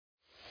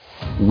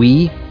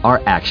We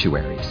are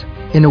actuaries.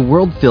 In a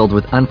world filled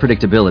with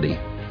unpredictability,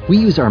 we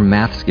use our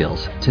math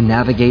skills to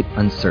navigate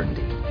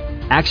uncertainty.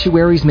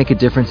 Actuaries make a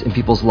difference in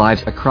people's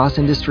lives across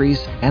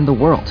industries and the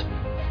world.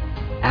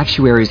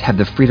 Actuaries have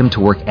the freedom to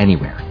work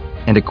anywhere,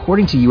 and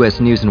according to U.S.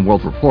 News and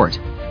World Report,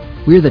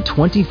 we're the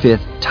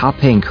 25th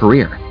top-paying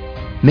career.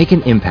 Make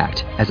an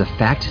impact as a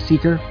fact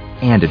seeker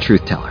and a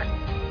truth teller.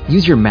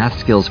 Use your math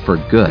skills for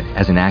good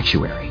as an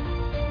actuary.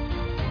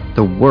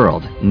 The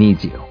world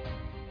needs you.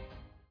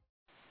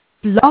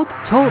 Blog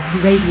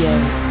Talk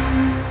Radio.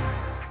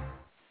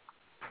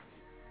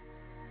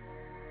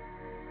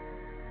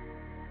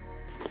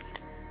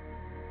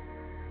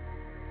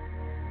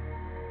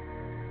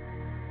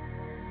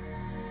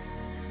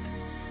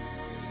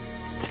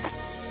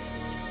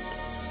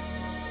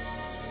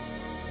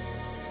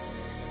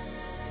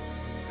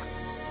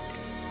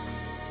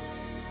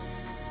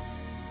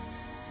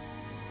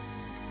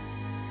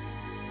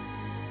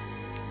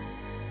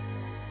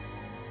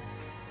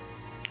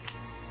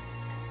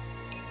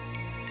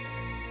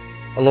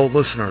 Hello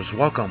listeners,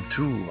 welcome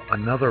to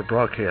another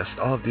broadcast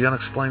of The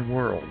Unexplained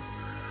World,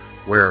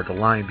 where the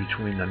line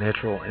between the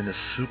natural and the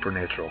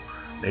supernatural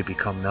may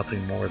become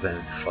nothing more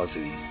than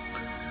fuzzy.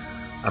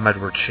 I'm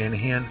Edward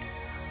Shanahan,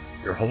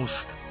 your host,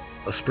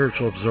 a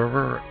spiritual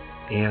observer,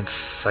 and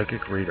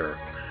psychic reader.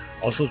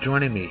 Also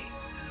joining me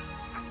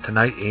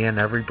tonight and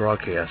every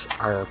broadcast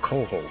are our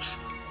co-hosts,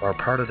 who are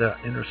part of the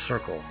inner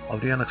circle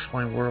of The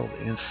Unexplained World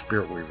and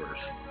Spirit Weavers.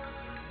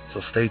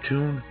 So stay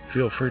tuned,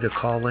 feel free to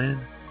call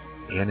in,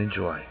 and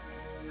enjoy.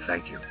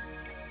 Thank you.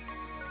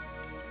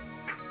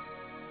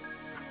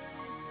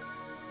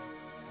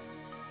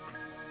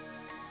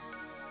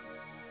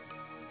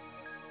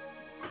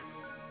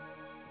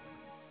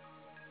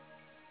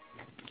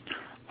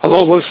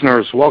 Hello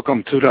listeners,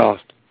 welcome to the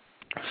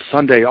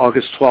Sunday,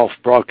 August 12th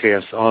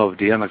broadcast of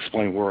The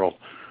Unexplained World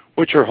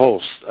with your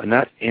hosts,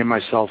 Annette and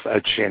myself,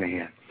 Ed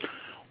Shanahan.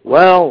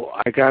 Well,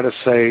 I gotta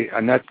say,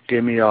 Annette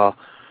gave me a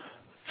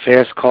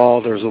fast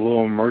call. There's a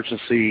little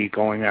emergency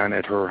going on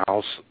at her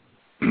house.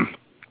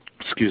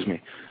 Excuse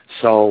me.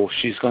 So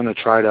she's going to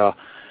try to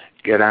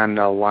get on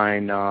the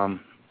line as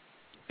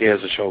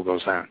the show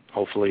goes on.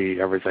 Hopefully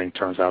everything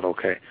turns out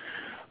okay.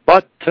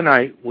 But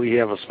tonight we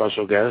have a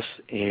special guest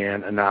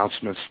and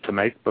announcements to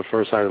make. But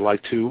first I'd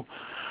like to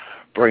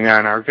bring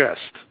on our guest.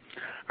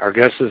 Our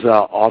guest is an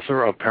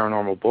author of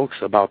paranormal books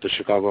about the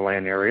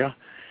Chicagoland area.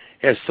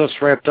 Has just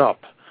wrapped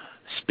up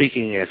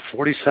speaking at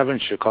 47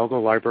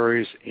 Chicago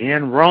libraries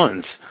and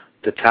runs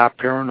the top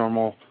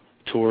paranormal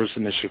tours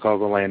in the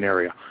Chicagoland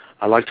area.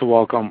 I'd like to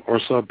welcome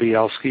Ursula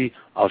Bielski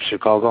of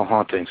Chicago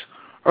Hauntings.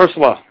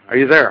 Ursula, are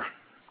you there?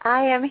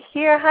 I am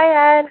here.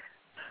 Hi, Ed.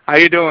 How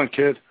you doing,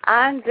 kid?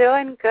 I'm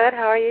doing good.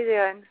 How are you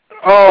doing?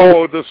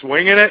 Oh, just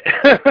winging it?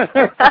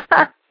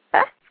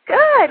 That's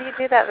good. You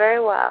do that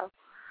very well.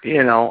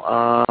 You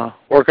know,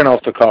 working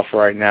off the cuff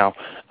right now.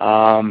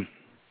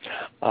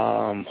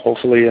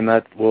 Hopefully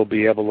Annette will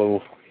be able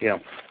to,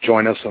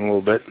 join us in a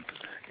little bit,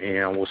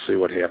 and we'll see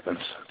what happens.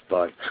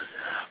 But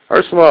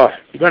Ursula,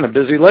 you've been a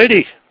busy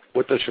lady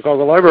with the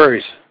Chicago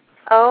libraries.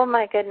 Oh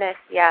my goodness,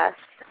 yes.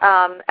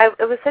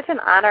 It was such an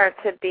honor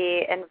to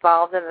be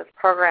involved in this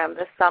program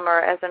this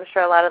summer, as I'm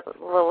sure a lot of the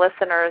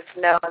listeners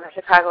know in the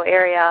Chicago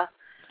area.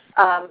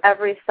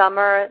 Every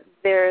summer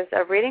there's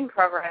a reading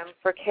program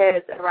for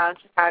kids around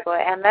Chicago,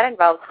 and that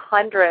involves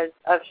hundreds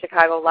of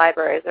Chicago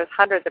libraries. There's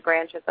hundreds of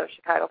branches of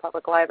Chicago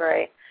Public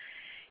Library.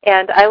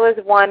 And I was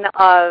one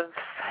of,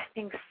 I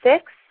think,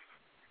 6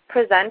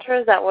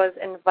 presenters that was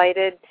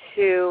invited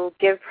to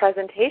give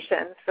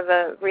presentations for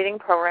the reading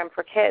program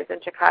for kids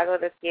in Chicago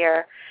this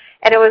year.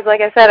 And it was,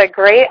 like I said, a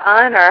great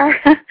honor,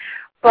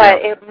 but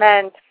It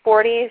meant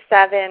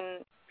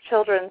 47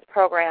 children's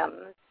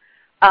programs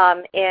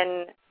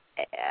in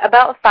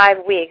about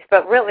 5 weeks,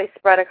 but really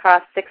spread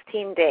across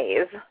 16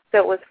 days. So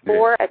it was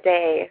 4 a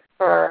day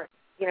for,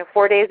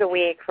 4 days a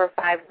week for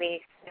 5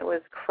 weeks. It was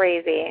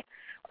crazy,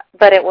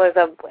 but it was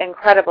an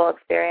incredible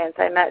experience.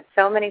 I met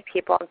so many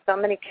people and so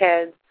many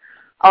kids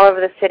all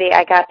over the city.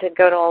 I got to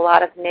go to a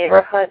lot of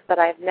neighborhoods that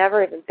I've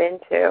never even been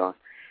to,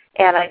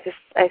 and I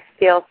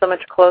feel so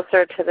much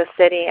closer to the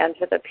city and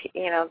to the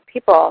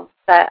people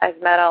that I've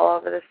met all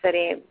over the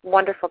city.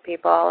 Wonderful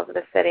people all over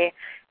the city,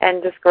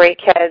 and just great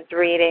kids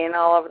reading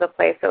all over the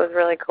place. It was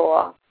really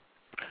cool.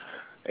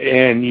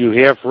 And you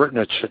have written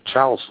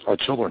a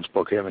children's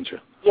book, haven't you?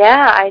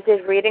 Yeah, I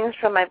did readings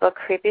from my book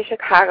Creepy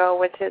Chicago,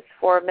 which is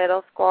for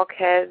middle school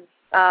kids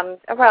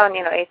around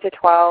 8 to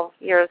 12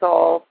 years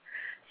old.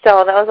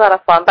 So that was a lot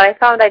of fun. But I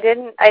found I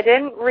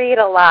didn't read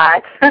a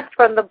lot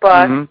from the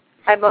book. Mm-hmm.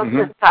 I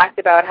mostly talked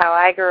about how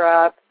I grew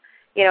up,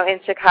 in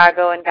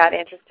Chicago and got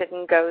interested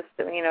in ghosts.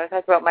 And,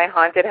 talked about my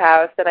haunted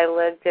house that I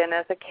lived in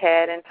as a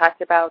kid, and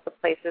talked about the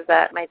places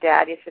that my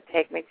dad used to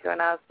take me to when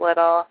I was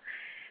little.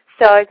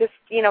 So I just,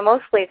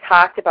 mostly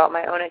talked about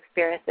my own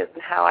experiences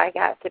and how I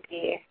got to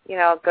be,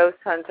 a ghost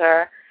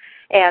hunter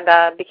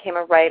and became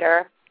a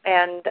writer.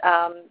 And,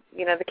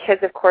 the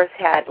kids, of course,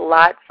 had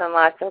lots and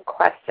lots of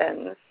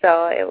questions.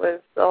 So it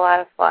was a lot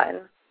of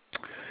fun.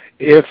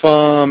 If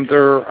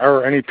there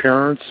are any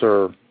parents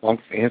or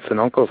aunts and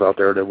uncles out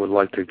there that would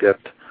like to get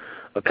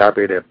a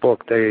copy of that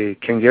book, they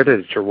can get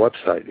it at your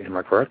website. Am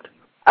I correct?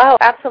 Oh,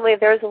 absolutely.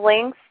 There's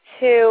links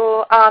to,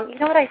 you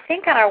know what, I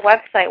think on our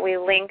website we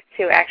link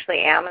to actually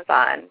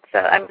Amazon. So,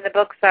 I mean, the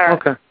books are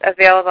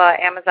available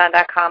at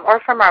Amazon.com or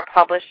from our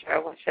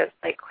publisher, which is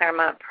Lake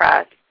Claremont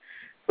Press,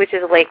 which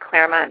is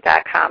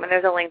lakeclaremont.com. And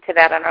there's a link to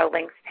that on our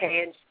links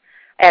page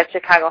at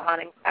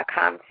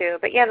chicagohauntings.com, too.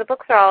 But, yeah, the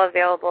books are all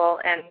available.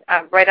 And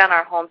right on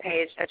our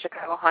homepage at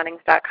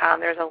chicagohauntings.com,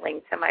 there's a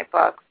link to my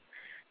books.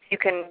 You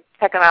can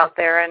check them out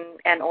there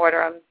and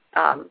order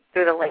them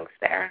through the links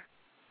there.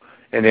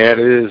 And that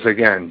is,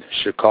 again,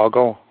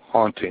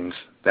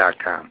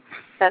 chicagohauntings.com.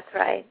 That's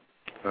right.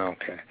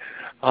 Okay.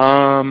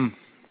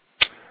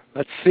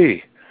 Let's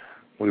see.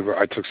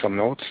 I took some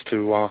notes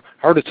to how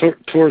are the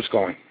tours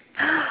going?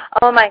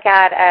 Oh my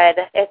God,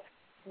 Ed, it's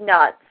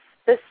nuts.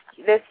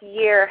 This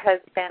year has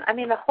been, I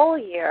mean, the whole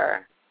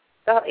year,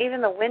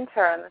 even the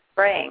winter and the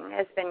spring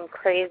has been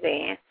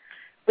crazy.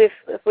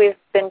 We've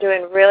been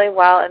doing really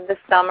well, and this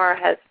summer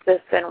has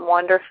just been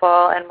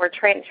wonderful, and we're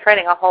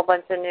training a whole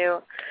bunch of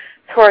new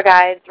tour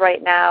guides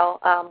right now.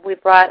 We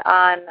brought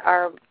on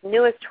our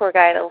newest tour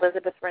guide,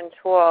 Elizabeth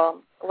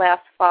Rintoul,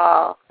 last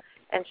fall,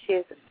 and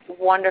she's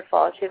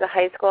wonderful. She's a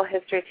high school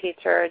history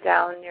teacher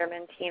down near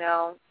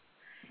Manteno,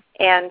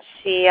 and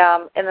she,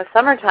 in the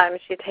summertime,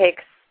 she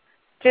takes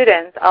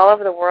students all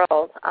over the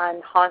world on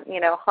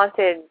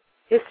haunted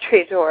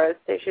history tours.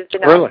 So she's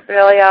been to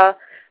Australia,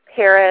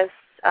 Paris,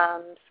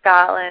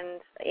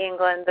 Scotland,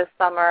 England this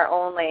summer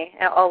only,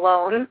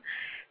 alone.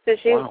 So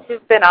she's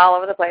been all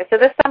over the place. So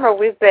this summer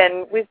we've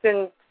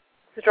been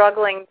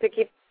struggling to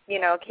keep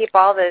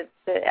all the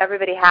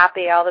everybody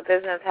happy, all the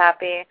business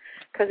happy,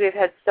 because we've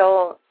had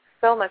so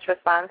much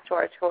response to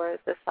our tours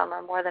this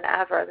summer, more than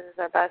ever. This is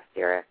our best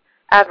year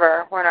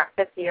ever. We're in our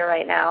 5th year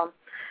right now.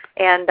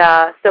 And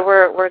so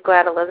we're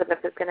glad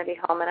Elizabeth is going to be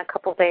home in a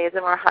couple days,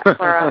 and we're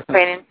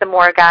training some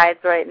more guides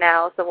right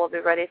now, so we'll be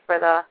ready for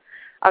the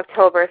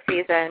October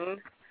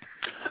season.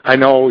 I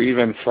know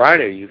even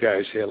Friday you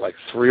guys had like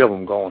 3 of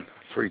them going,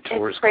 3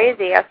 tours. It's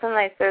crazy. Some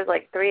nights there's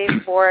like 3,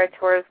 4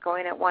 tours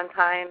going at one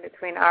time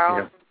between our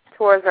own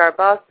tours, our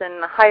bus,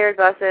 and hired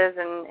buses,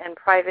 and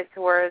private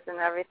tours and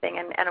everything,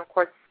 and of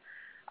course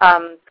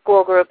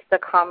school groups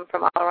that come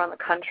from all around the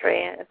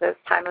country at this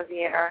time of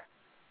year.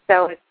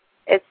 So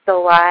it's a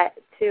lot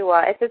to,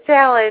 it's a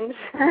challenge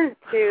to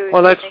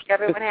make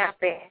everyone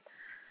happy.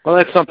 Well,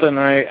 that's something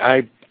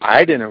I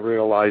didn't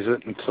realize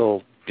it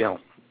until,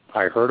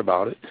 I heard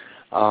about it,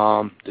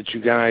 that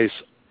you guys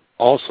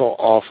also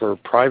offer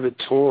private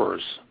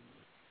tours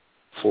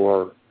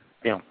for,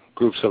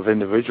 groups of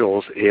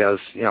individuals as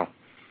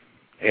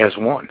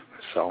one.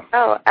 So.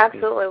 Oh,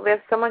 absolutely. We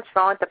have so much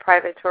fun with the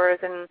private tours,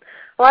 and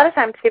a lot of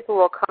times people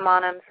will come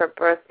on them for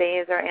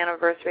birthdays or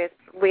anniversaries.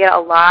 We get a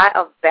lot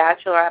of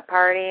bachelorette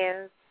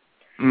parties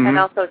and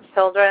also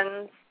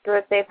children's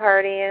birthday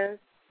parties,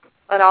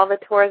 and all the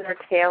tours are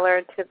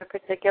tailored to the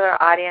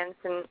particular audience,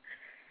 and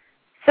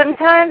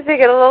sometimes they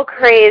get a little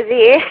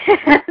crazy,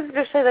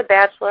 especially the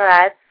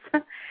bachelorettes,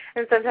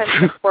 and sometimes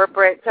the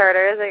corporate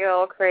charters, they get a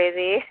little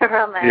crazy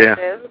around the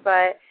edges,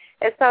 but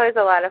it's always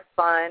a lot of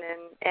fun,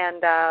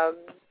 and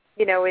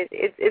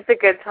it's a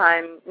good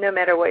time no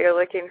matter what you're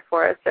looking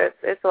for, so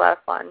it's a lot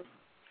of fun.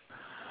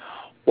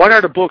 What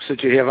are the books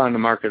that you have on the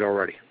market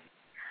already?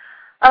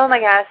 Oh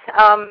my gosh,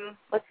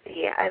 let's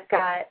see. I've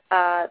got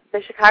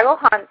the Chicago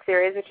Haunt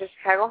series, which is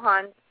Chicago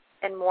Haunts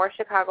and more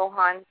Chicago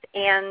Haunts,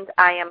 and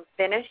I am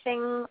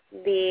finishing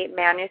the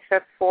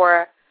manuscript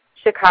for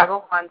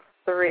Chicago Haunts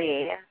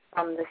 3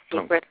 from the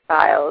Secret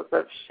Files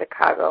of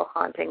Chicago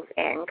Hauntings,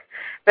 Inc.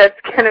 That's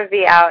going to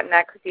be out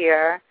next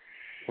year.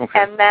 Okay.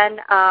 And then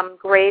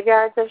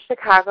Graveyards of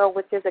Chicago,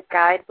 which is a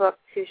guidebook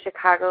to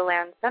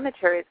Chicagoland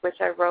cemeteries, which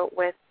I wrote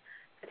with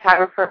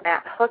photographer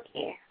Matt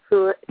Hookey,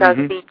 who does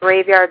the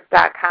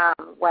graveyards.com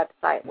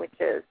website, which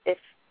is, if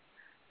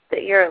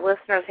your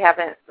listeners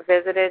haven't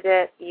visited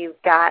it, you've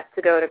got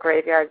to go to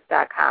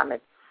graveyards.com.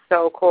 It's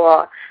so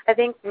cool. I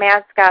think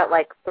Matt's got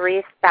like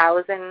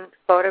 3,000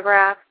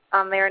 photographs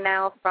on there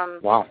now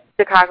from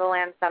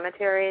Chicagoland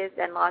cemeteries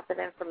and lots of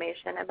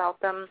information about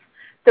them.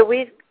 So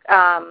we've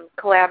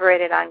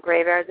collaborated on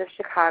Graveyards of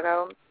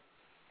Chicago,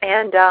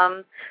 and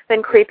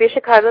then Creepy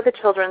Chicago, the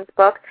children's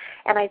book,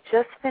 and I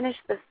just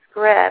finished the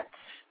script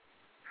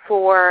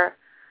for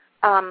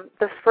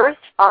the first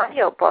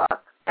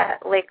audiobook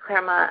that Lake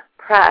Claremont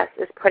Press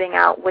is putting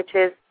out, which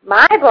is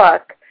my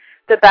book,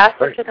 The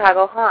Best of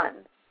Chicago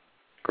Haunts.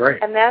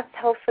 Great. And that's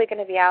hopefully going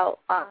to be out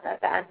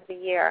at the end of the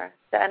year.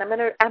 So, and I'm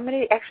going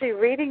to actually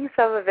reading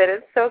some of it.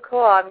 It's so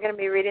cool. I'm going to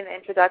be reading the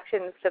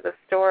introductions to the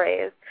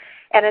stories.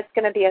 And it's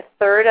going to be a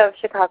third of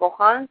Chicago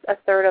Haunts, a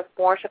third of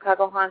more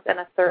Chicago Haunts, and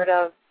a third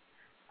of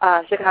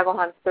Chicago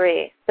Haunts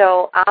 3.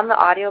 So on the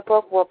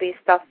audiobook will be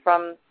stuff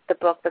from the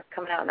book that's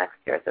coming out next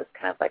year. So it's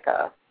kind of like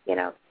a,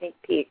 sneak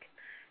peek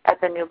at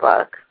the new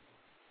book.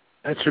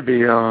 That should be,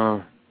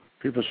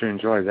 people should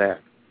enjoy that.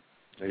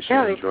 They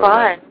should enjoy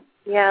that.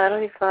 Yeah, that'll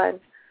be fun.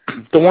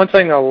 The one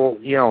thing I will,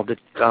 that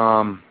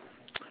I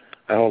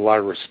have a lot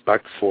of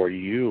respect for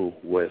you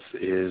with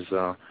is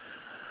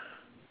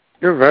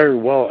you're a very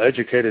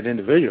well-educated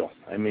individual.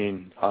 I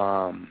mean,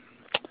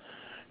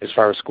 as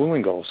far as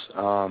schooling goes,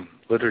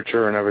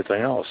 literature and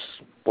everything else.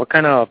 What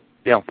kind of,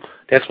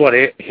 that's what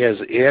has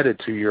added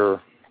to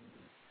your,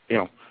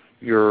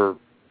 you're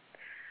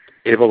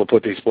able to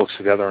put these books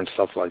together and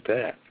stuff like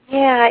that.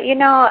 Yeah,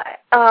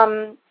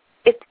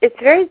 it's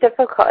very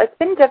difficult. It's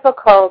been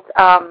difficult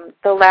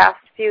the last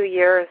few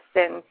years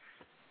since,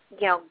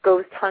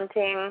 ghost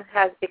hunting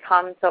has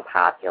become so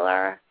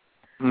popular,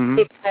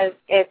 because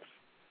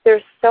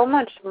there's so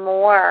much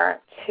more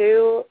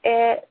to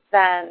it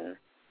than,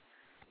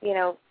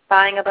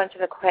 buying a bunch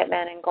of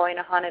equipment and going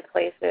to haunted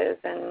places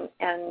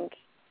and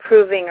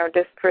proving or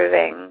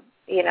disproving,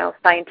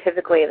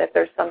 scientifically that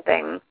there's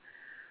something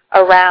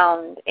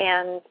around.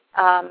 And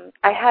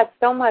I had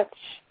so much,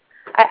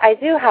 I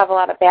do have a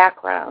lot of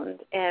background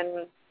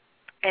in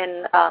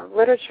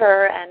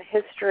literature and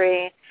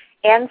history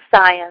and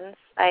science.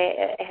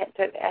 I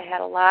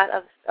had a lot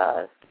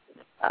of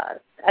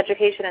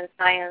education in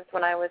science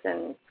when I was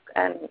in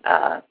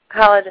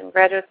college and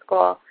graduate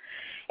school.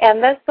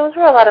 And those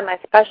were a lot of my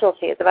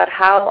specialties, about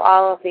how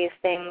all of these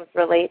things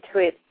relate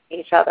to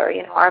each other,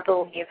 our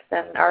beliefs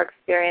and our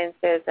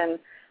experiences and,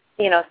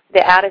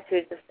 the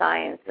attitudes of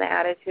science and the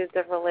attitudes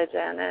of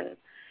religion.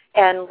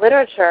 And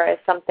literature is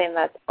something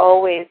that's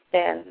always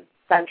been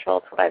central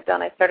to what I've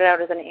done. I started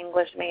out as an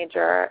English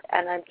major,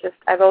 and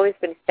I've always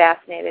been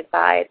fascinated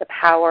by the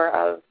power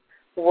of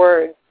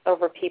words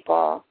over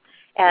people.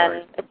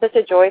 And It's such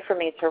a joy for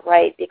me to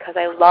write, because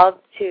I love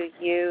to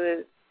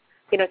use,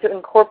 to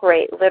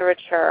incorporate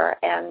literature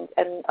and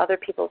other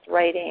people's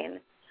writing,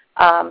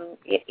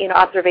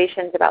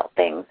 observations about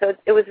things. So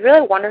it was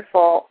really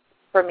wonderful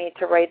for me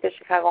to write the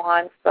Chicago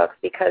Haunts books,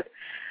 because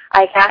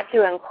I got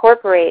to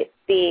incorporate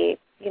the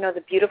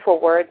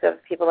beautiful words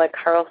of people like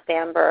Carl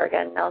Sandburg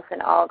and Nelson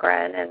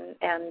Algren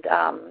and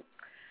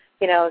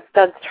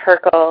Studs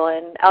Terkel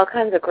and all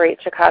kinds of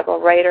great Chicago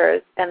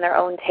writers and their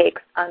own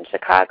takes on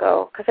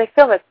Chicago, because I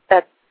feel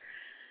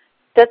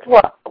that's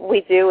what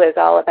we do is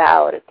all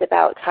about. It's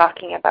about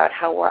talking about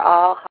how we're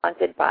all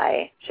haunted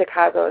by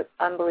Chicago's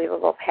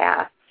unbelievable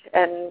past.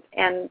 And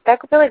that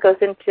really goes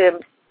into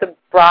the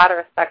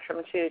broader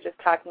spectrum, too, just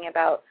talking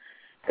about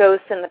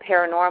ghosts and the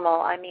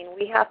paranormal. I mean,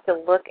 we have to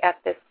look at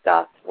this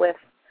stuff with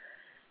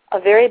a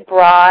very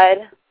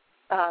broad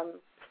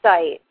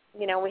sight.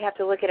 We have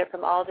to look at it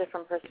from all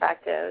different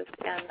perspectives.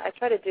 And I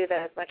try to do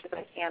that as much as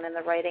I can in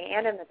the writing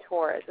and in the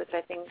tours, which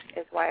I think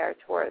is why our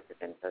tours have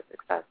been so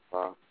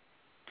successful.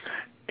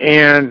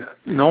 And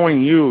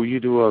knowing you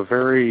do a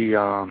very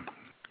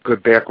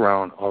good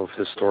background of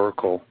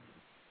historical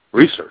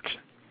research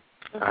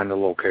on the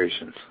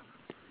locations.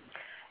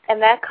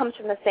 And that comes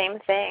from the same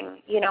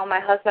thing. My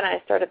husband and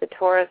I started the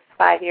tours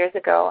 5 years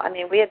ago. I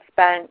mean, we had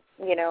spent,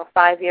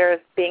 5 years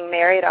being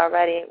married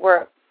already.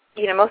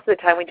 Most of the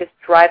time we just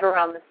drive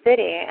around the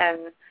city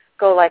and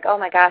go like, oh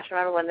my gosh,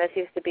 remember when this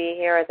used to be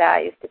here or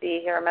that used to be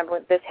here? Remember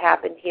when this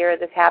happened here,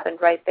 this happened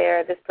right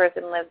there, this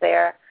person lived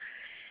there.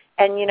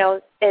 And,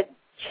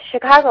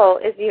 Chicago,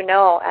 as you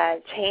know,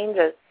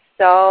 changes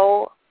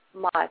so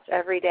much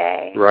every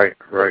day. Right.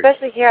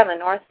 Especially here on the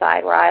north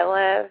side where I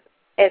live,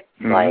 it's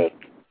like,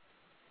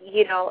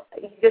 you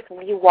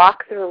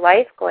walk through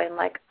life going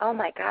like, oh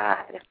my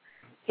God,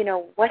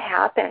 what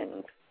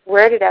happened?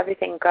 Where did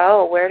everything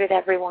go? Where did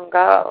everyone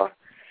go?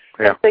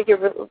 Yeah. And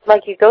so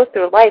you go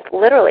through life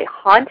literally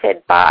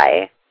haunted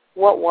by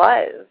what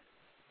was.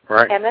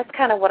 Right. And that's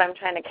kind of what I'm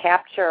trying to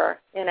capture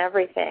in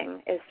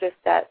everything, is just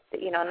that,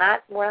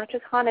 we're not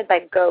just haunted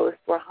by ghosts,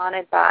 we're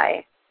haunted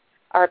by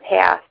our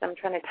past. I'm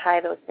trying to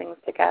tie those things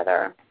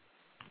together.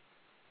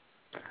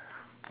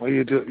 Well,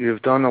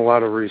 you've done a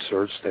lot of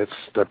research. That's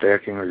the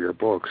backing of your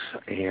books,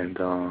 and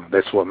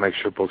that's what makes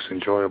your books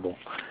enjoyable.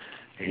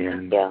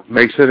 And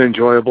makes it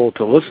enjoyable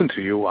to listen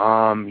to you.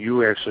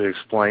 You actually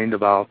explained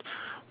about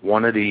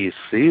one of these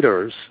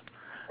theaters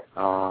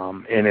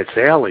in its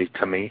alley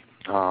to me,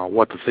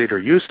 what the theater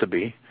used to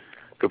be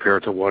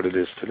compared to what it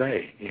is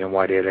today, and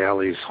why that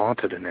alley is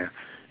haunted in there.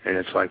 And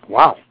it's like,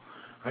 wow,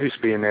 I used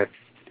to be in that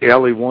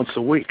alley once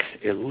a week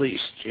at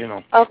least,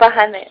 Oh,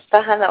 behind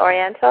the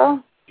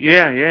Oriental?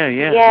 Yeah.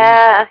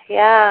 Yeah.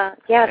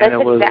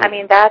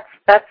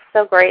 That's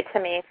so great to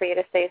me for you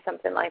to say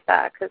something like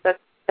that, because that's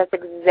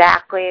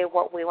exactly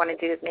what we want to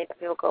do, is make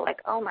people go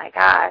like, oh my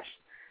gosh,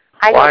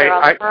 I go there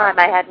all the time.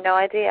 I had no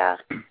idea.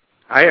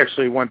 I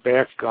actually went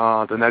back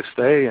the next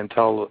day and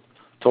told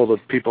the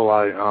people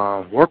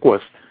I work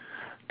with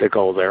that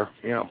go there,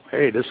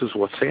 hey, this is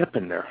what's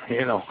happened there,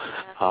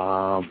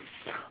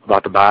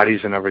 about the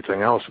bodies and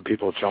everything else, and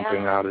people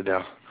jumping out of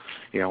the,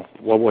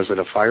 what was it,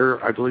 a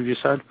fire, I believe you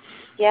said?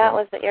 Yeah, it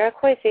was the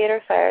Iroquois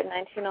Theater fire in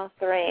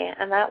 1903,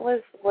 and that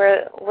was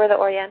where the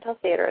Oriental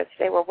Theater is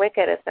today, where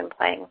Wicked has been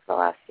playing for the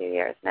last few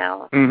years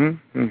now. And,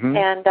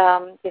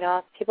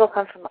 people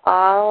come from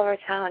all over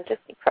town.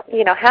 Just,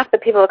 half the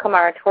people who come on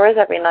our tours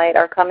every night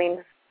are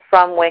coming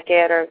from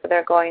Wicked, or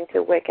they're going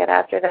to Wicked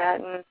after that.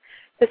 And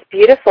this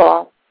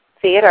beautiful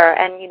theater.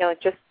 And,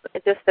 just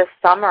this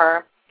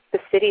summer, the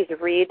city's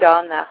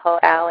redone that whole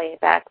alley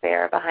back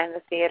there behind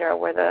the theater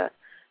where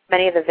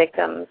many of the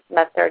victims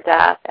met their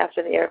death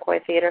after the Iroquois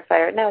Theater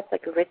fire. Now it's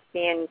like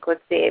ritzy and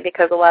glitzy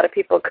because a lot of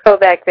people go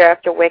back there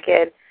after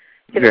Wicked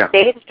to the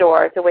stage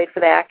door to wait for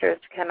the actors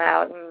to come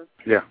out, and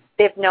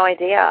they have no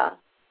idea,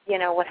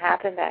 what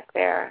happened back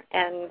there.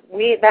 And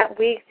we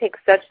take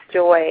such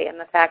joy in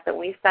the fact that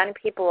we send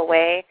people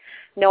away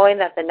knowing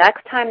that the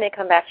next time they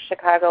come back to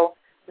Chicago,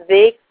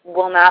 they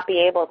will not be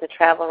able to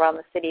travel around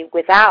the city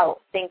without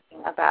thinking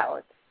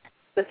about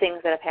the things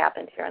that have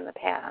happened here in the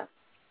past.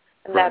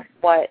 And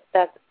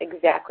that's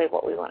exactly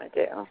what we want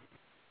to do.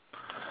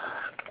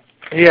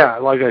 Yeah,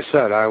 like I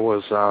said, I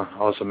was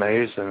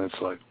amazed, and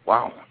it's like,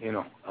 wow,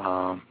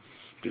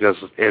 because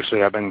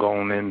actually I've been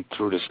going in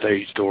through the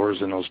stage doors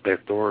and those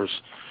back doors.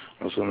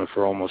 I was doing it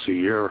for almost a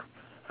year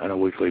on a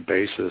weekly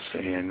basis,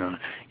 and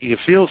you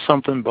feel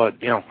something, but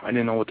I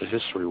didn't know what the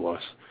history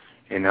was.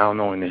 And now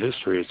knowing the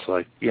history, it's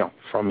like,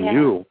 from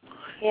you,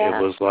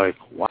 it was like,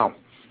 wow,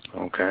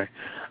 okay.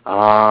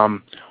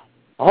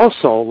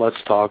 Also,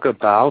 let's talk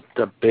about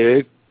the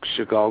big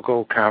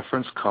Chicago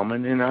conference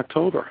coming in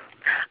October.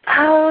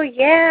 Oh,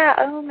 yeah.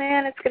 Oh,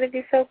 man, it's going to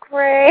be so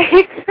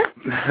great.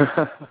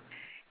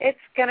 It's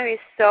going to be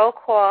so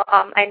cool.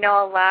 I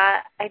know a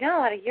lot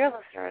of your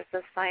listeners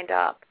have signed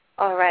up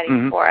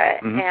already for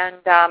it. Mm-hmm.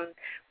 And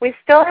we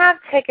still have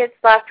tickets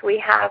left. We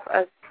have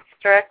a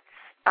strict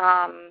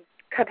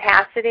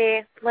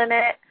capacity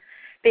limit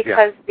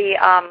because the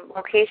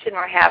location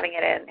we're having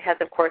it in has,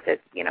 of course,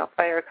 it's,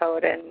 fire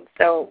code, and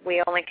so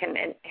we only can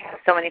have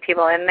so many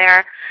people in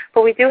there.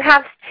 But we do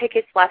have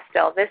tickets left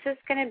still. This is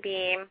going to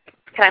be,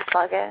 can I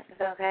plug it? Is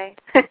that okay?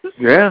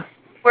 Yeah.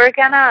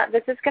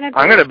 This is going to be.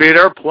 I'm going to be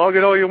there. Plug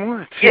it all you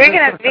want. You're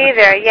going to be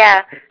there,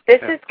 yeah.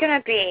 This is going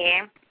to be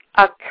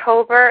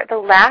October, the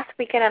last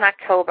weekend in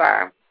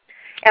October.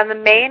 And the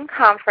main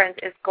conference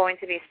is going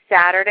to be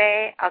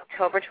Saturday,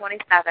 October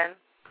 27th.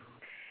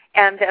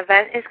 And the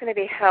event is going to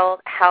be held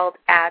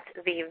at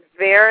the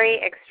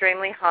very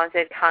extremely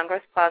haunted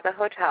Congress Plaza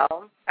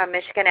Hotel on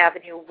Michigan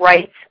Avenue,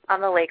 right on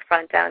the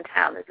lakefront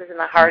downtown. This is in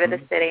the heart of the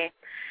city.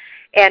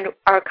 And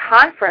our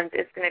conference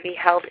is going to be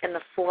held in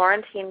the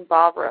Florentine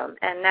Ballroom.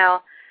 And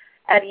now,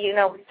 as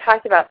we've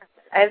talked about this.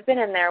 I've been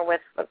in there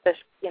with the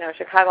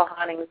Chicago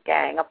Hauntings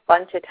gang a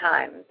bunch of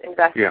times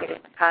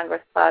investigating the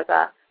Congress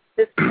Plaza.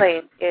 This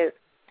place is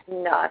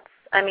nuts.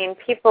 I mean,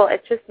 people,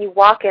 it's just, you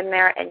walk in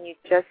there and you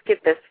just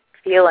get this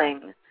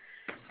feeling.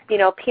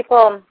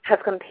 People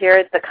have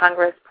compared the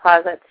Congress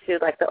Plaza to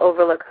like the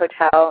Overlook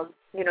Hotel,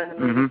 the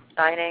movie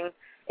Shining.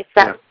 It's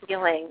that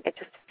feeling. It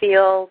just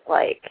feels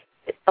like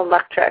it's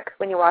electric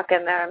when you walk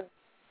in there.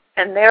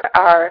 And there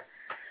are,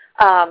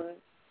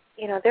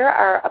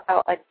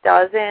 about a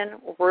dozen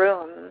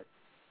rooms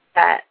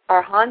that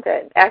are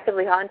haunted,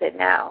 actively haunted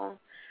now,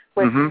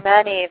 with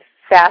many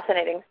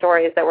fascinating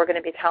stories that we're going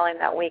to be telling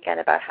that weekend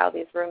about how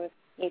these rooms,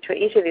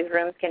 each of these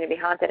rooms can be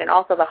haunted, and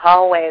also the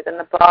hallways and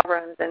the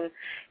ballrooms. And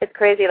it's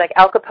crazy. Like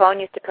Al Capone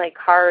used to play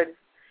cards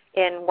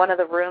in one of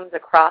the rooms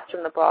across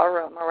from the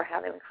ballroom where we're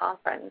having the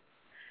conference.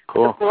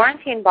 Cool. The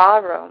Florentine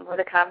Ballroom, where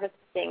the conference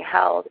is being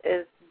held,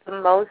 is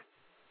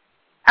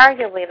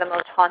arguably the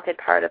most haunted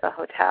part of the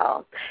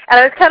hotel. And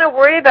I was kind of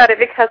worried about it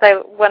because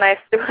when I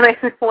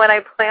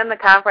planned the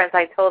conference,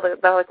 I told the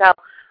hotel,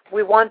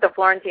 we want the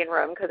Florentine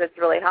room because it's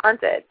really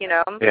haunted,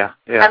 Yeah.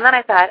 And then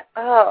I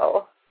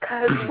thought,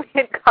 because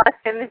we had gone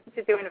in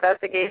to do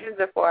investigations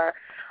before,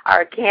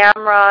 our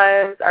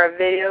cameras, our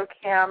video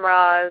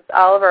cameras,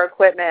 all of our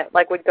equipment,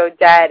 would go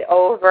dead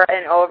over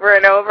and over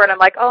and over. And I'm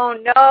like, oh,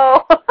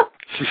 no.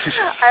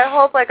 I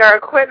hope, our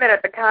equipment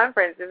at the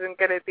conference isn't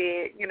going to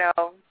be,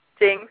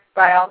 jinxed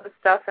by all the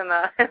stuff in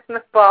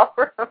the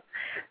ballroom.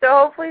 So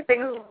hopefully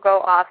things will go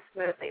off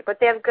smoothly. But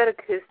they have good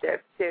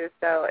acoustics, too,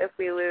 so if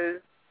we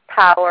lose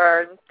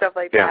power and stuff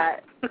like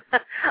that,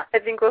 I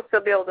think we'll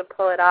still be able to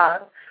pull it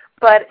off.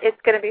 But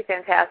it's going to be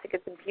fantastic.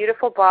 It's a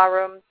beautiful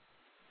ballroom.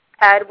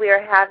 Ed, we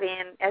are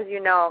having, as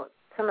you know,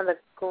 some of the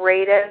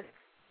greatest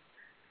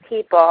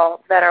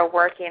people that are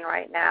working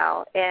right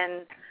now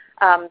in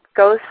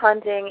ghost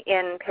hunting,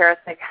 in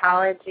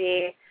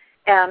parapsychology,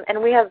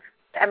 and we have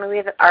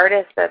an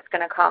artist that's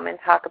going to come and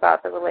talk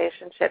about the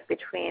relationship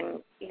between,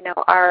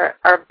 our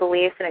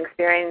beliefs and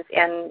experience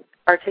and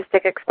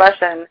artistic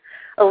expression.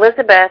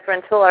 Elizabeth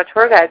Rentoul, our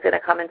tour guide, is going to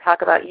come and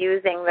talk about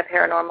using the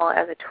paranormal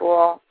as a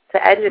tool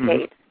to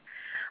educate.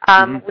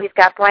 We've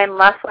got Brian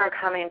Lessler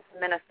coming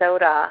from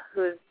Minnesota,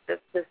 who's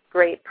this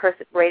great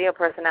radio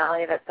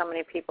personality that so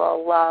many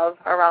people love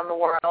around the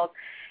world.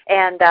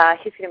 And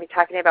he's going to be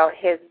talking about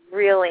his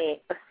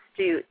really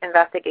astute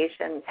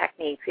investigation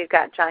techniques. We've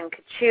got John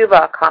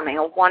Kachuba coming,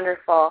 a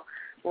wonderful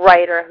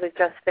writer who's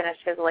just finished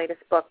his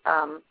latest book,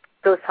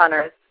 Ghost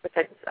Hunters, which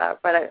I just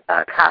read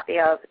a copy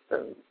of.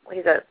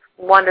 He's a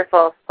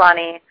wonderful,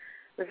 funny,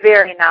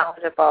 very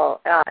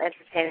knowledgeable,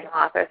 entertaining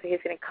author. So he's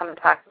going to come and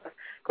talk to us.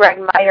 Greg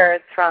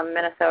Myers from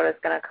Minnesota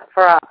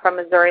from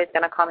Missouri is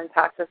going to come and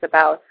talk to us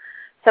about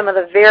some of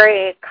the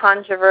very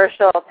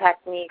controversial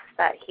techniques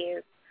that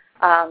he's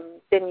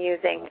been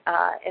using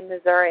in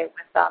Missouri with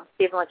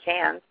Stephen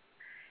LeChance.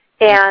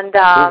 And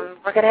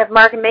we're going to have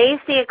Mark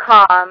Macy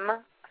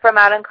come from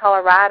out in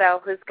Colorado,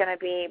 who's going to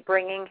be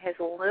bringing his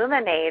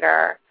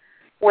Illuminator,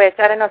 which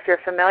I don't know if you're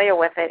familiar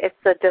with it.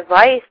 It's a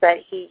device that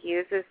he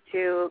uses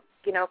to,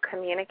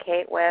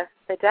 communicate with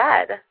the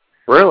dead.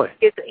 Really?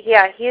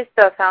 He's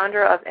the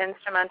founder of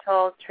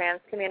Instrumental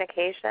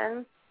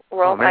Transcommunication,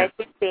 World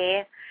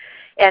ITC,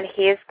 and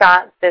he's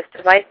got this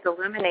device, the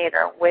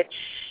Illuminator, which,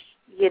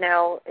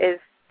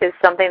 is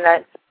something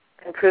that's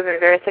been proven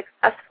very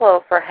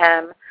successful for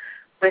him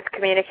with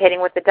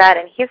communicating with the dead.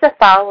 And he's a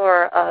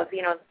follower of,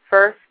 the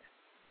first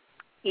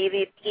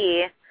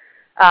EVP,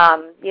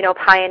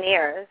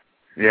 pioneers.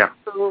 Yeah.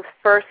 Who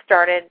first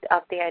started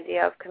up the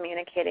idea of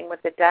communicating with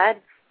the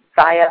dead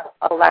via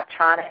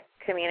electronic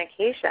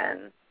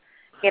communication.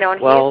 And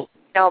he's,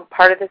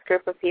 part of this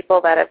group of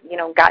people that have,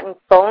 gotten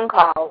phone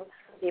calls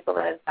from people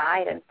that have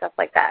died and stuff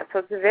like that. So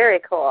it's very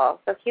cool.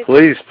 So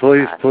please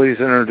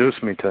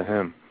introduce me to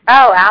him.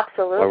 Oh,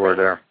 absolutely. While we're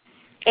there.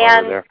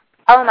 And,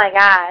 oh my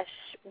gosh,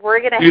 we're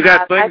going to have... You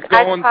got things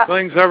going,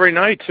 things every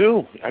night,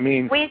 too. I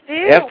mean... We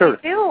do,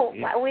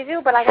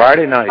 but I got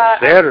Friday night,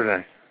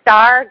 Saturday.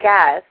 Star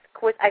guest,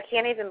 which I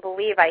can't even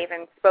believe I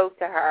even spoke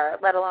to her,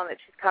 let alone that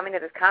she's coming to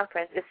this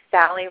conference, is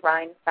Sally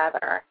Rhine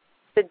Feather,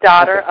 the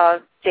daughter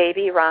of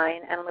J.B.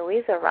 Rhine and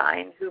Louisa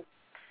Rhine, who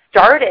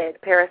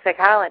started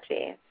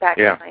parapsychology back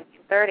in the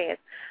 1930s.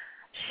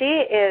 She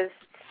is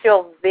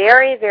still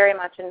very, very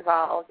much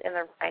involved in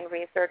the Rhine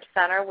Research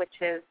Center,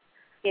 which is,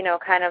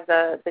 kind of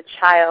the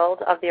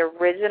child of the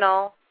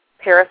original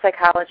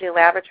parapsychology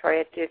laboratory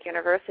at Duke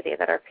University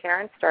that her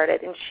parents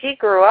started. And she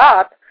grew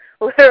up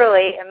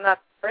literally in the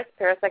first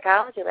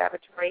parapsychology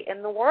laboratory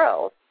in the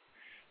world.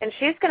 And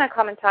she's going to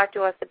come and talk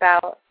to us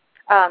about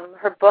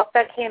her book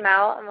that came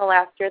out in the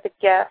last year, The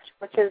Gift,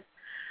 which is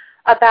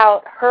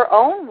about her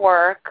own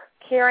work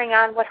carrying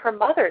on what her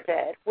mother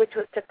did, which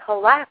was to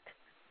collect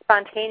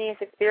spontaneous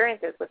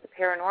experiences with the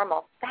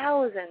paranormal.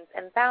 Thousands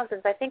and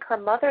thousands. I think her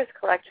mother's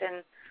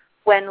collection,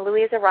 when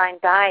Louisa Rhine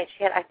died,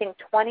 she had,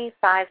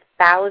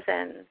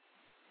 25,000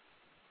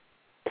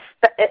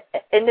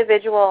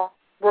 individual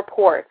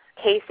reports,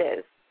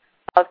 cases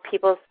of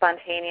people's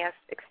spontaneous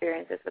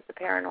experiences with the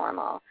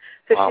paranormal.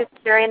 So she's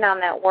carrying on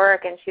that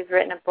work, and she's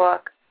written a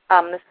book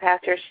this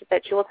past year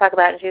that she will talk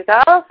about, and she's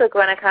also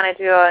going to kind of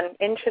do an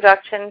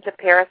introduction to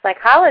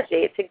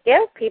parapsychology to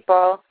give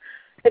people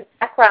the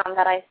background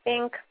that I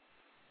think,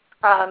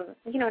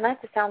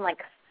 not to sound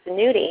like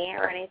snooty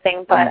or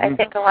anything, but I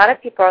think a lot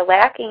of people are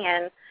lacking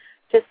in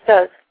just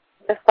the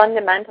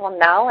fundamental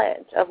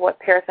knowledge of what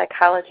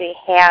parapsychology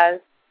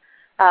has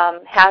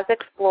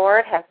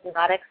explored, has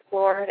not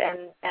explored,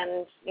 and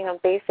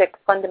basic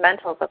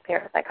fundamentals of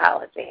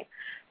parapsychology.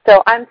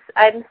 So I'm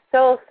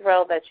so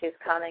thrilled that she's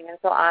coming, and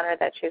so honored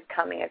that she's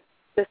coming. It's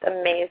just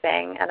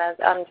amazing, and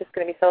I'm just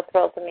going to be so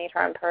thrilled to meet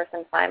her in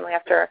person finally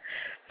after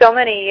so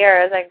many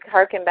years. I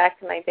harken back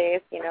to my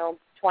days,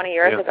 20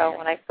 years ago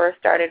when I first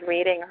started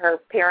reading her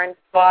parents'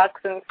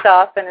 books and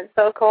stuff, and it's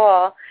so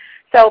cool.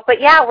 So, but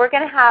yeah, we're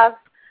going to have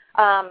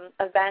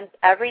events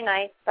every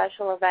night,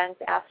 special events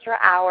after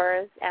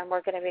hours, and we're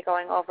going to be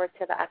going over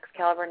to the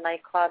Excalibur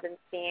nightclub and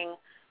seeing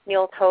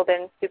Neil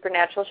Tobin's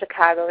Supernatural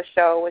Chicago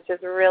show, which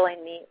is a really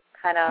neat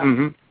kind of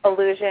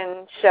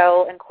illusion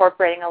show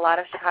incorporating a lot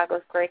of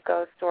Chicago's great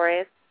ghost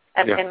stories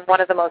and in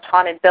one of the most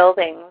haunted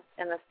buildings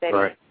in the city.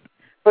 Right.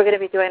 We're going to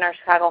be doing our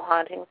Chicago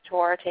Hauntings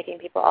tour, taking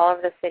people all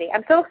over the city.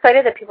 I'm so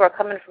excited that people are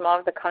coming from all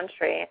over the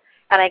country,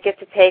 and I get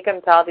to take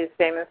them to all these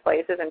famous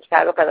places in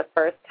Chicago for the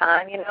first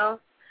time,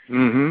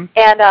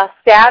 And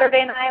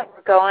Saturday night,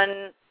 we're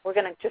going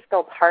to just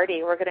go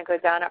party. We're going to go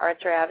down to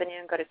Archer Avenue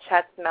and go to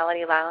Chet's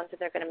Melody Lounge, and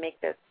they're going to make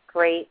this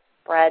great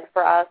bread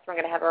for us. We're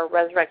going to have a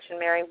Resurrection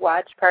Mary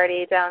watch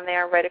party down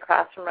there right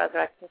across from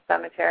Resurrection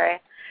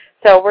Cemetery.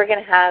 So we're going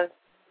to have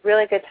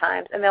really good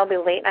times, and there'll be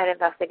late-night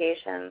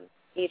investigations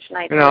each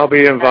night. And I'll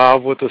be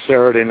involved with the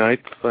Saturday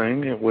night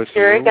thing with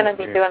you. You're going to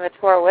be doing the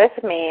tour with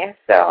me,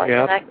 so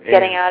you're not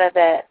getting out of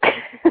it.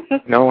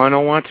 No, I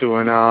don't want to,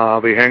 and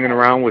I'll be hanging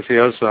around with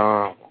you.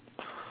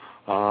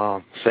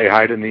 Say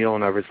hi to Neil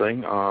and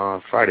everything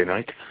Friday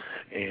night.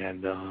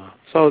 And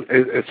so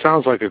it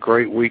sounds like a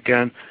great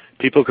weekend.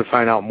 People can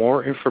find out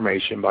more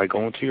information by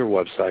going to your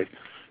website,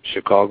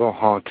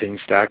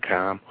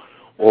 chicagohauntings.com,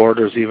 or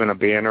there's even a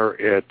banner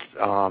at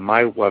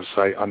my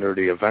website under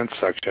the events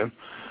section,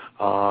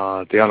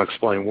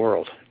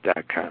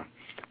 theunexplainedworld.com.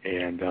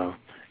 And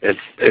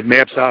it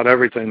maps out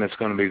everything that's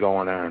going to be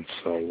going on.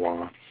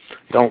 So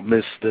don't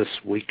miss this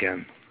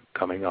weekend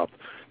coming up.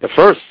 The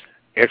first,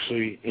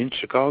 actually, in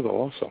Chicago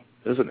also,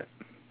 isn't it?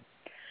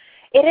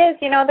 It is.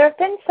 There have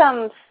been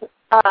some,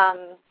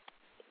 I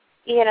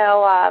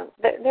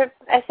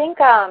think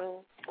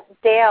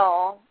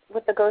Dale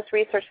with the Ghost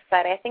Research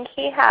Society, I think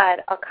he had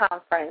a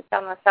conference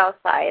on the South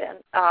Side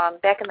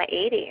back in the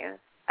 80s,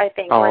 I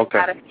think, where he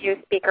had a few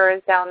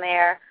speakers down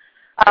there.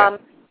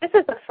 This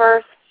is the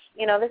first,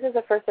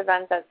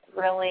 event that's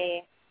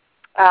really,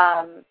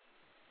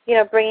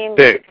 bringing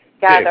people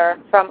together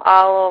from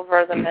all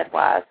over the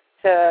Midwest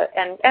to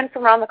and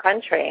from around the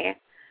country.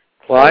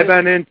 Well, I've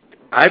been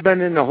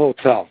in the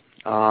hotel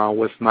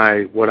with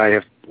what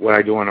I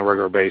do on a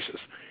regular basis,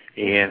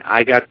 and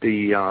I got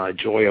the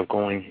joy of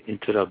going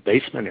into the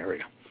basement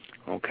area,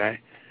 okay,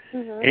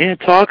 and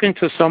talking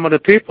to some of the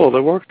people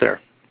that work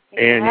there.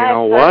 And you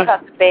know what?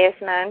 About the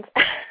basement.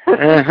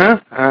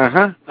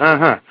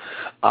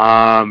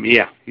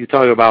 Yeah, you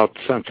talk about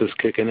senses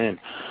kicking in,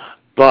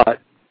 but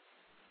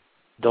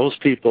those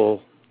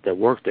people that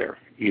work there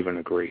even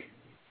agree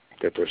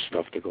that there's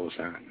stuff that goes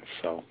on.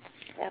 So,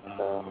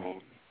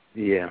 absolutely.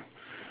 Yeah.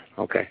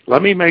 Okay.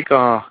 Let me make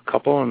a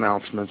couple of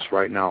announcements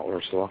right now,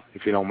 Ursula,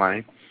 if you don't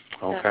mind.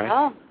 Okay.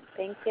 Oh,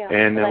 thank you.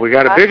 And we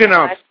got a big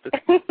announcement.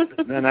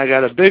 Then I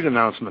got a big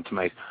announcement to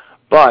make.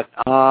 But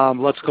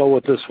let's go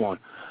with this one.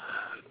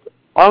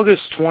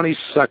 August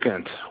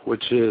 22nd,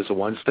 which is a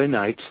Wednesday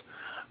night,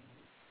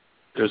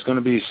 there's going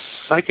to be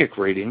psychic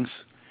readings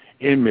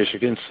in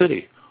Michigan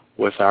City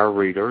with our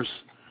readers,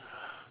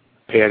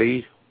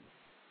 Patty,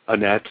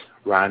 Annette,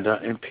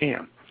 Rhonda, and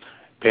Pam.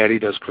 Patty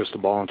does crystal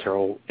ball and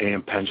tarot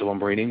and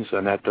pendulum readings.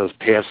 Annette does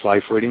past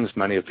life readings.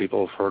 Many of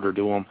people have heard her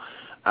do them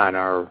on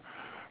our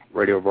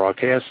radio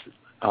broadcast.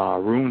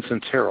 Runes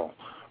and tarot.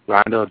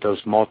 Rhonda does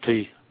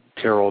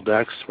multi-tarot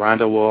decks.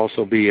 Rhonda will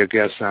also be a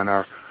guest on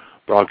our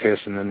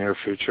broadcast in the near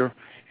future.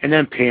 And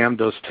then Pam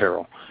does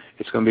tarot.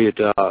 It's going to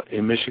be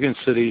in Michigan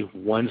City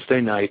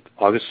Wednesday night,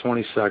 August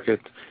 22nd,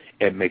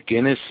 at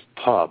McGinnis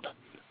Pub.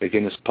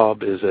 McGinnis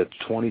Pub is at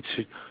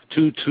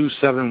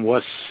 2227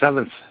 West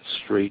 7th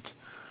Street,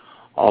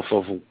 off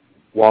of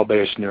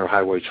Wabash near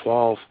Highway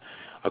 12,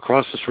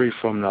 across the street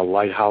from the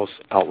Lighthouse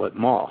Outlet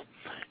Mall.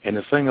 And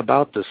the thing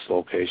about this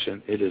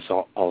location, it is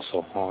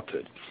also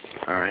haunted.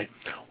 All right.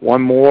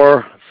 One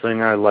more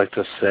thing I'd like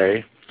to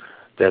say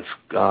that's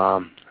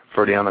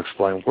for the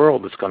Unexplained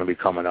World that's going to be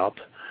coming up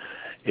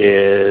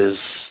is,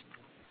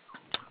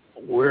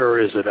 where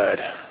is it at?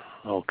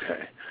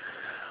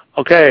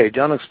 Okay, the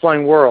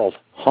Unexplained World,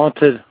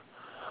 haunted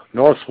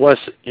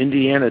Northwest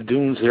Indiana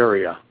Dunes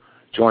area.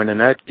 Join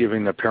Annette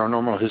giving the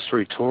paranormal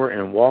history tour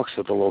and walks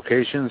at the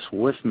locations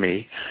with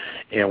me,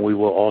 and we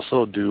will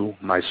also do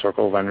my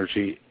circle of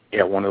energy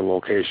at one of the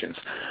locations.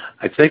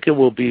 I think it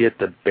will be at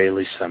the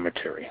Bailey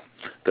Cemetery,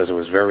 because it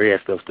was very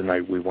active the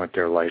night we went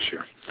there last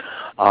year.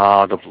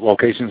 The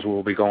locations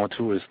we'll be going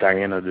to is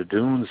Diana the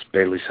Dunes,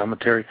 Bailey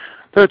Cemetery,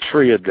 the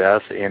Tree of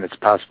Death, and its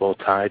possible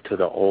tie to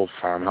the old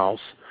farmhouse.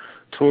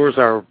 Tours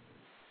are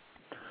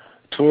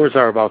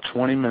about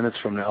 20 minutes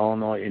from the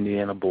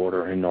Illinois-Indiana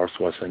border in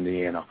northwest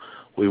Indiana.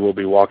 We will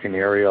be walking the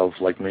area of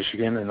Lake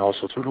Michigan and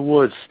also through the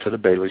woods to the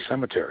Bailey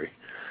Cemetery.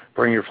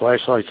 Bring your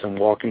flashlights and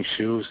walking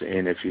shoes,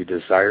 and if you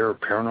desire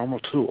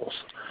paranormal tools.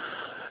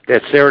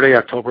 That's Saturday,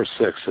 October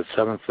 6th at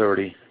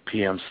 7:30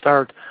 p.m.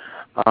 start.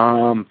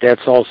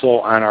 That's also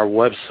on our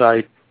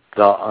website,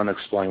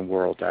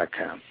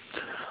 theunexplainedworld.com.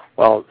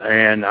 Well,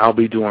 and I'll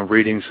be doing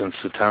readings in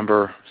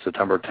September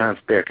 10th,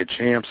 back at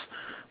Champs,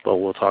 but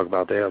we'll talk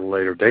about that at a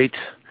later date.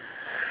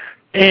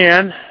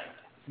 And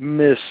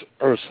Miss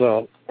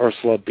Ursula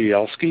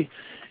Bielski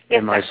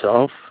and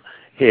myself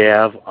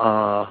have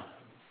a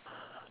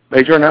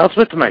major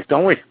announcement to make,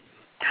 don't we?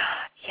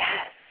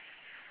 Yes,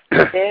 we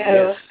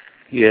do.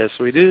 Yes,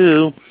 we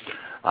do.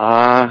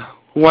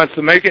 Who wants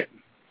to make it?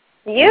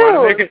 You.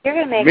 You're going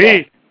to make it.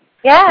 Me?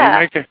 Yeah. You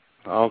make it?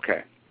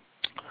 Okay.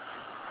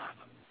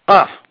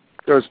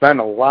 There's been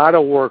a lot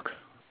of work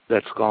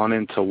that's gone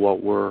into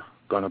what we're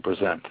going to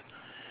present.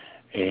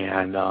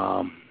 And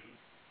a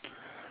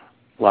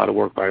lot of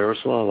work by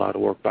Ursula, a lot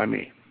of work by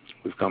me.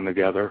 We've come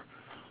together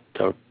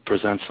to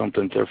present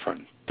something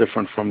different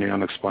from the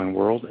Unexplained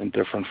World and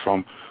different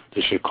from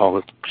the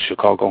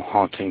Chicago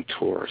Haunting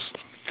Tours.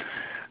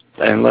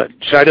 And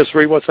should I just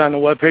read what's on the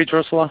webpage,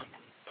 Ursula?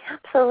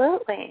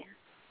 Absolutely.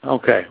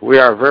 Okay. We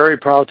are very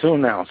proud to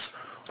announce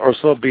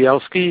Ursula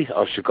Bielski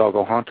of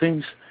Chicago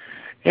Hauntings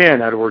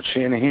and Edward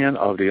Shanahan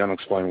of the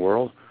Unexplained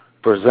World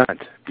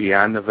present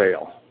Beyond the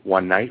Veil.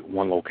 One night,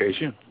 one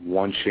location,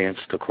 one chance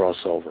to cross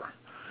over.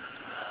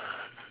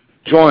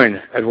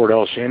 Join Edward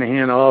L.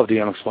 Shanahan of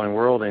the Unexplained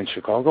World and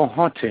Chicago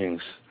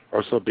Hauntings,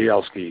 Ursula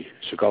Bielski,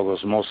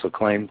 Chicago's most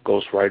acclaimed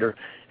ghostwriter,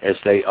 as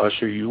they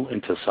usher you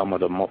into some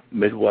of the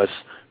Midwest's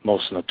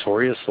most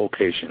notorious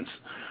locations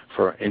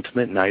for an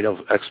intimate night of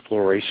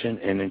exploration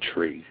and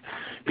intrigue.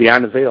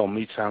 Beyond the Veil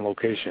meets on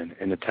location,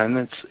 and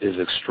attendance is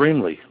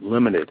extremely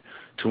limited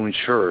to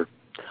ensure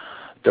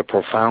the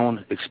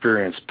profound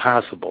experience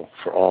possible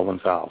for all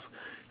involved.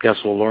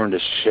 Guests will learn the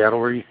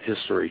shadowy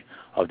history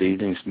of the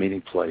evening's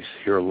meeting place,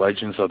 hear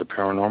legends of the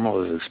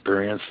paranormal as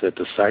experienced at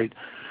the site,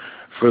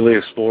 freely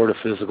explore the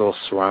physical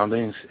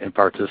surroundings, and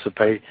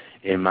participate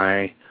in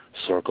my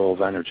circle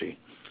of energy,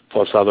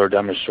 plus other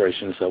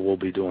demonstrations that we'll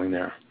be doing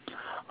there.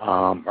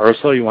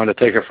 Ursula, you want to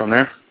take it from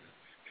there?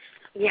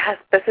 Yes,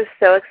 this is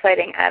so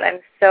exciting, Ed. I'm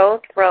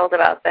so thrilled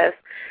about this.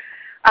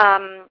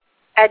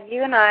 Ed,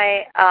 you and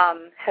I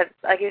have,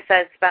 like you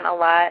said, spent a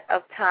lot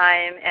of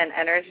time and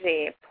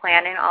energy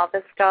planning all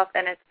this stuff,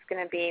 and it's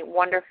going to be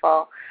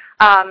wonderful.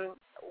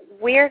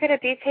 we are going to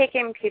be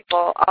taking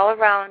people all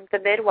around the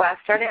Midwest,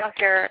 starting off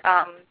here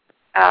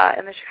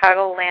in the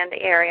Chicagoland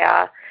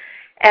area,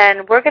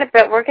 and we're going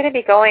to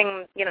be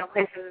going,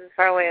 places as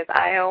far away as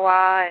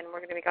Iowa, and we're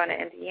going to be going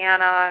to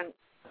Indiana.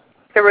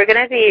 So we're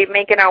going to be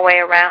making our way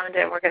around,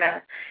 and we're going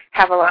to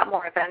have a lot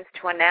more events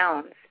to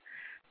announce.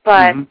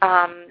 But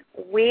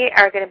we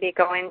are going to be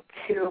going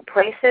to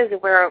places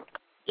where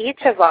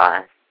each of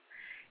us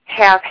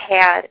have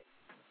had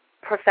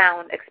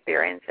profound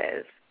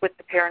experiences with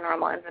the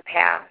paranormal in the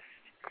past.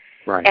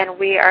 Right. And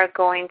we are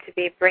going to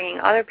be bringing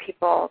other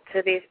people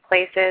to these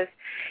places.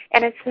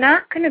 And it's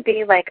not going to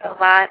be like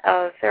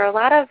there are a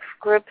lot of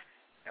groups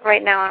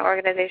right now and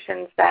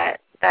organizations that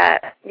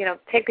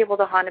take people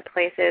to haunted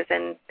places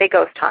and they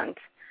ghost hunt.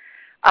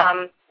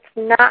 It's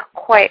not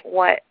quite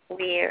what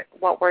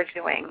we're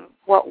doing.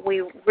 What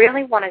we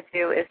really want to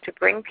do is to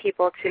bring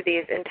people to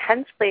these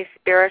intensely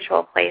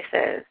spiritual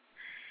places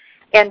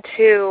and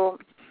to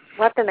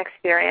let them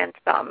experience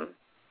them.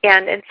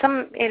 And in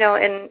some,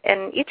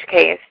 in each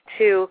case,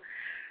 to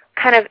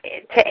kind of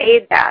to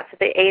aid that, so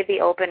they aid the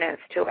openness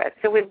to it.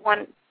 So we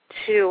want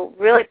to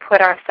really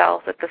put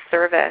ourselves at the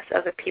service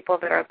of the people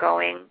that are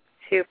going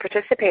to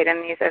participate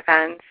in these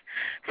events,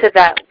 so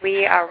that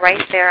we are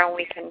right there and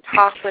we can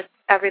talk with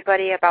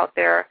everybody about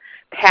their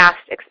past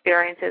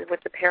experiences with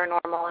the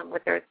paranormal and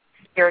with their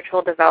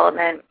spiritual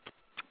development.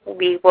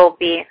 We will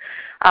be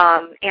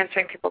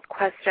answering people's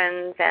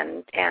questions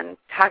and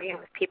talking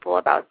with people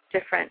about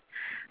different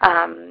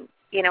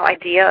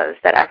ideas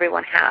that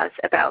everyone has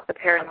about the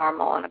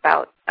paranormal and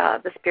about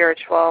the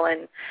spiritual,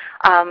 and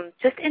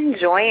just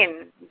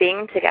enjoying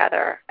being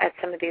together at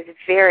some of these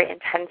very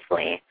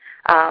intensely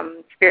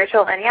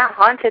spiritual and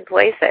haunted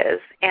places.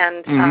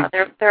 And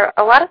there are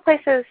a lot of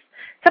places.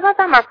 Some of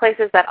them are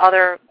places that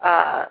other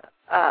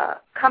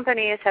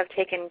companies have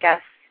taken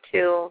guests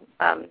to.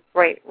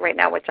 Right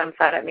now, what jumps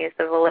out at me is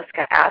the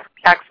Bielski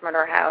Axe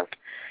Murder House,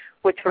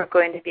 which we're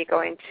going to be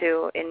going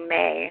to in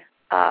May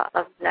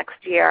of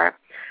next year.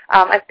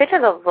 I've been to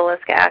the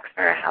Bielski Axe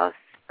Murder House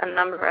a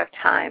number of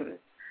times,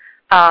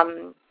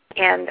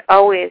 and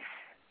always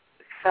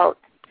felt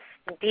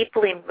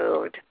deeply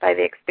moved by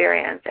the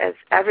experience, as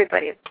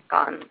everybody who's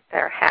gone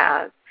there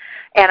has.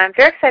 And I'm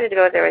very excited to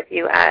go there with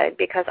you, Ed,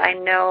 because I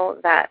know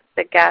that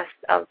the guests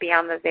of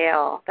Beyond the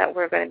Veil that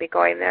we're going to be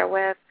going there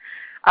with,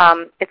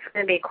 it's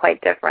going to be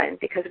quite different,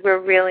 because we're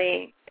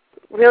really,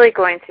 really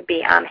going to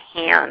be on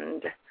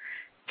hand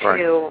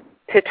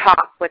to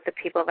talk with the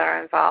people that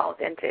are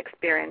involved and to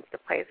experience the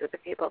place with the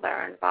people that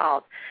are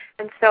involved.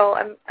 And so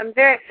I'm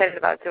very excited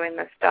about doing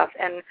this stuff.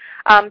 And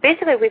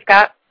basically we've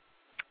got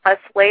a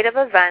slate of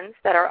events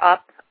that are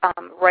up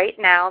right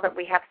now that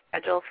we have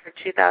scheduled for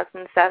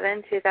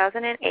 2007,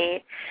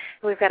 2008.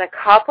 We've got a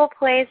couple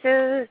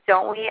places,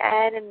 don't we,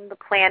 Ed, in the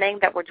planning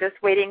that we're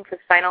just waiting for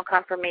final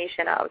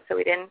confirmation of. So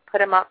we didn't put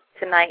them up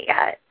tonight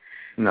yet.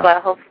 No.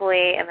 But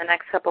hopefully in the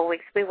next couple of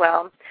weeks we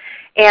will.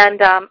 And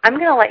I'm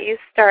going to let you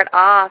start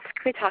off.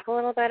 Can we talk a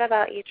little bit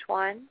about each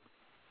one?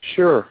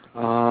 Sure.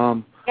 You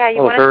want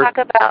to talk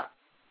about...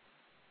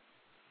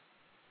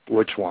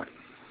 Which one?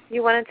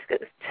 You wanted to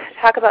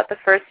talk about the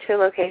first two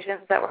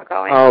locations that we're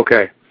going. Oh,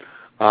 okay.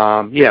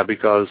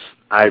 Because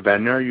I've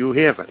been there, you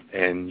haven't.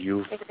 And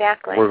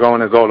Exactly. We're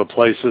going to go to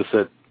places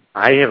that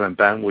I haven't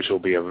been, which will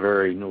be a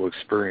very new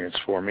experience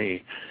for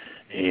me.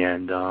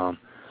 And...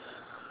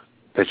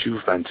 that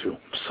you've been to.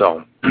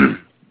 So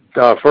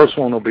the first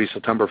one will be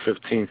September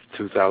 15th,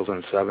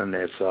 2007.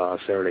 That's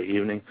Saturday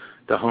evening,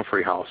 the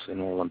Humphrey House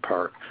in Orland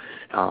Park.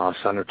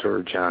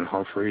 Senator John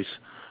Humphrey's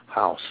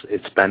house.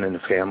 It's been in the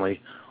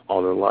family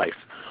all their life,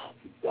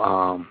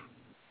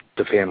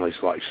 the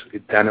family's life.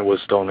 Then it was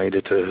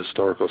donated to the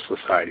Historical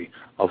Society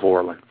of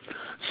Orland.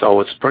 So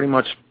it's pretty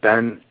much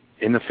been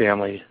in the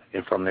family,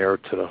 and from there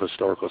to the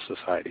Historical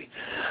Society.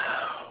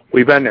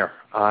 We've been there.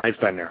 I've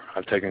been there.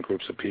 I've taken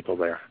groups of people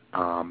there.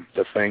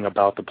 The thing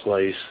about the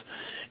place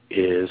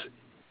is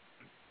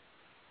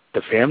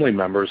the family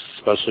members,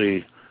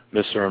 especially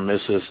Mr. and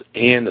Mrs.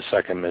 and the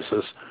second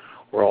Mrs.,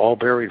 were all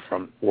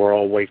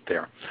waked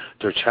there.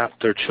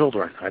 Their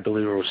children, I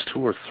believe it was 2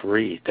 or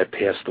 3 that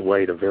passed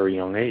away at a very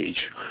young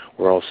age,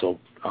 were also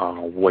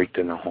waked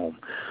in the home.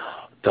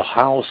 The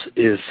house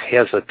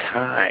has a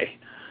tie,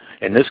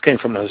 and this came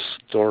from the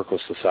Historical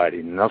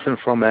Society. Nothing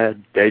from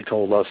Ed. They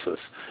told us this.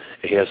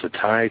 It has a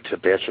tie to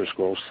Bachelor's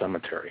Grove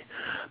Cemetery.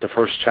 The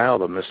first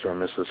child of Mr.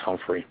 and Mrs.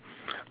 Humphrey,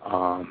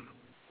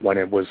 when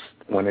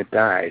it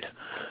died,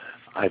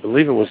 I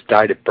believe it was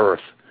died at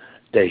birth.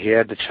 They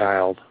had the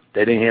child.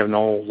 They didn't have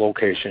no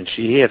location.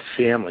 She had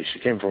family. She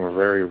came from a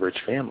very rich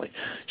family.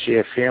 She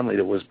had family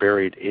that was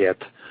buried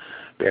at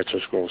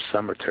Bachelor's Grove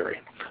Cemetery.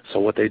 So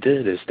what they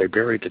did is they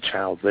buried the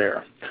child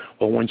there.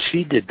 Well, when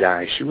she did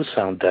die, she was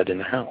found dead in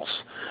the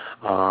house.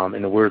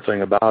 And the weird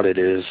thing about it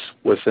is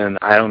within,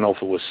 I don't know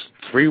if it was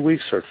 3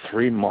 weeks or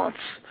 3 months,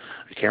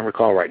 I can't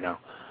recall right now,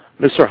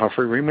 Mr.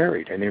 Humphrey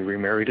remarried, and he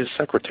remarried his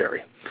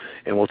secretary.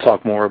 And we'll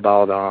talk more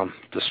about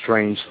the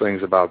strange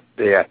things about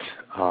that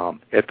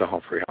at the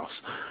Humphrey House.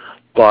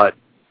 But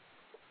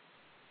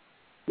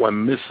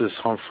when Mrs.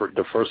 Humphrey,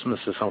 the first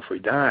Mrs. Humphrey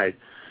died,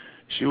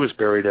 she was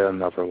buried at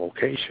another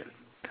location.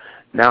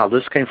 Now,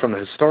 this came from the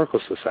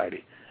Historical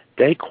Society.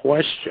 They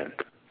questioned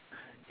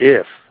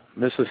if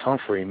Mrs.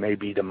 Humphrey may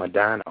be the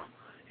Madonna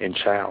in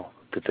Child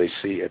that they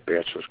see at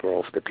Bachelor's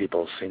Grove, that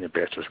people have seen at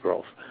Bachelor's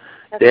Grove.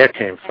 That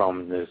came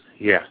from the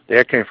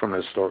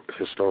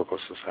Historical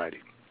Society.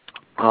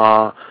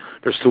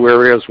 There's two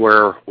areas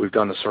where we've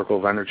done the Circle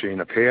of Energy in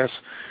the past.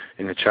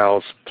 In the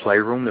child's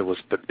playroom,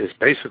 it's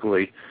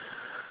basically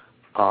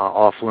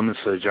off limits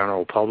to the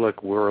general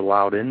public. We're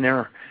allowed in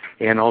there,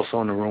 and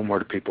also in the room where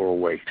the people are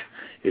awake.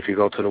 If you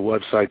go to the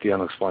website, The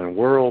Unexplained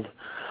World,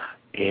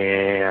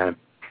 and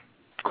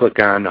click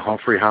on the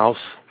Humphrey House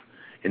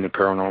in the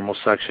paranormal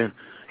section,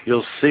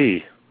 you'll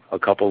see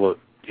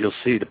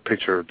the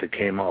picture that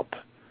came up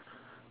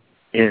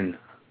in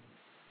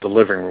the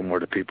living room where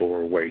the people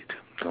were awake.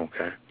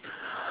 Okay,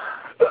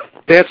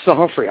 that's the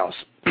Humphrey House.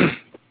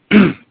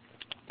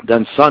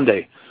 Then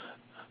Sunday,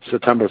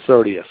 September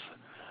 30th,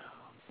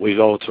 we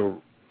go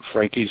to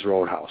Frankie's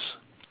Roadhouse,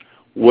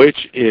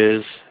 which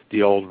is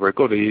the old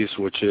Ricco's,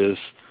 which is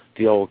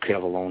the old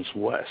Cavalone's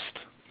West.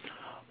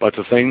 But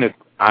the thing that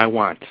I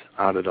want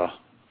out of the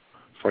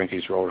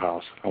Frankie's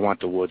Roadhouse, I want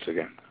the woods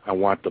again. I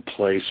want the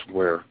place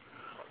where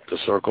the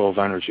Circle of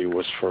Energy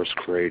was first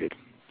created,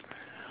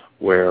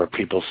 where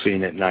people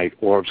seen at night,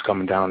 orbs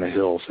coming down the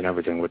hills and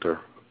everything with their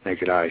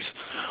naked eyes,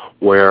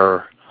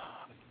 where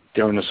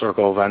during the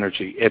Circle of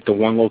Energy, at the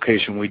one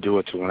location we do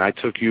it to, when I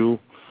took you,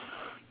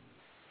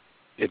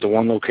 at the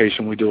one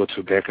location we do it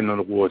to, back into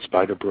the woods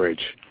by the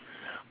bridge,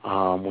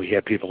 we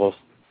had people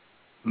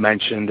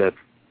mention that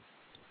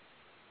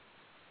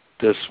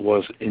this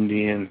was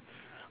Indian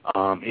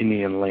land,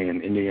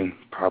 Indian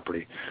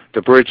property.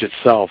 The bridge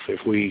itself,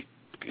 if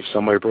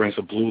somebody brings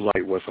a blue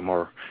light with them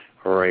or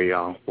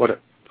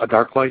a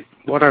dark light,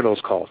 what are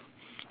those called?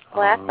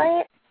 Black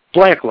light?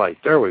 Black light,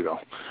 there we go.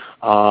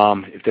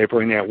 If they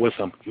bring that with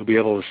them, you'll be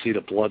able to see the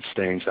blood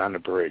stains on the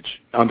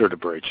bridge, under the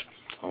bridge.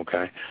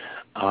 Okay.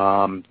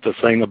 The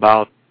thing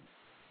about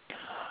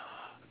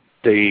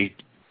the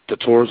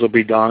tours will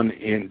be done,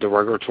 the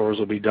regular tours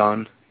will be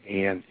done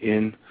and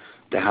in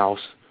the house,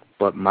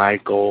 but my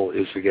goal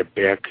is to get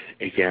back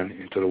again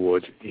into the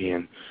woods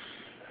and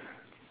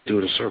do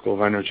the Circle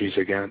of Energies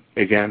again.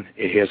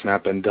 It has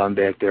not been done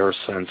back there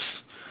since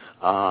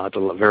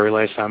the very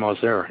last time I was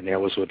there, and that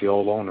was with the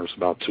old owners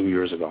about 2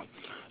 years ago.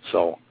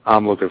 So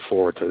I'm looking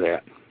forward to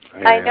that.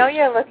 And I know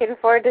you're looking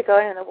forward to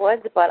going in the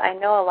woods, but I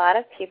know a lot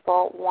of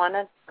people want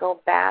to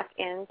go back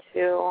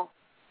into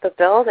the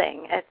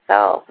building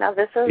itself. Now,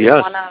 this is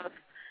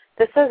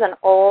an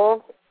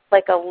old,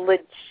 like a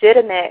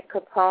legitimate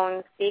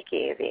Capone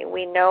speakeasy.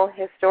 We know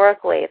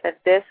historically that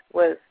this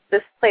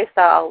place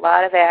saw a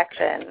lot of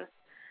action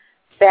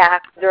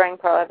back during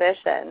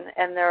Prohibition,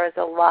 and there was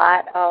a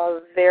lot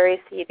of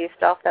very seedy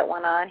stuff that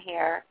went on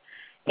here.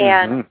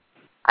 And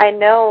I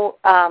know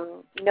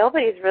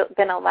nobody's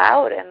been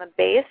allowed in the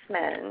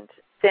basement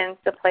since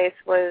the place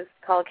was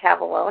called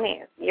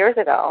Cavaloni's years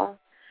ago.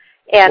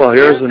 And well,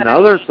 here's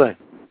another thing.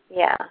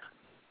 Yeah.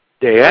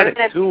 The attic,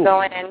 too.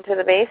 Going into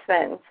the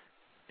basement.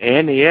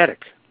 And the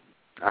attic.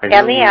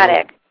 And the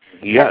attic.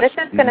 Yes. And this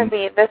is going to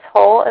be, this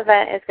whole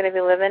event is going to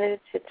be limited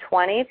to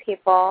 20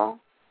 people.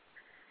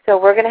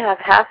 So we're going to have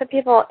half the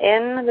people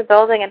in the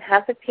building and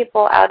half the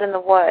people out in the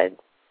woods,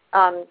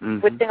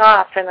 switching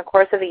off during the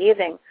course of the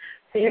evening.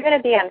 So you're going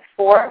to be on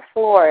 4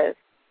 floors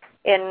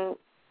in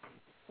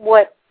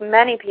what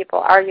many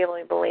people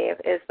arguably believe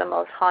is the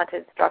most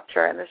haunted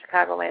structure in the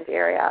Chicagoland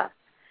area,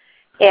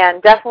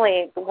 and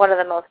definitely one of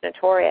the most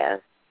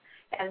notorious.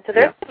 And so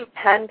there's going to be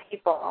 10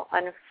 people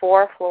on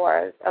 4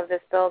 floors of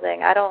this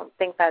building. I don't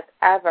think that's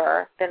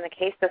ever been the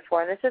case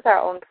before. And this is our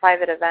own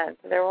private event.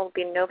 So there will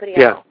be nobody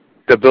else.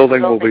 The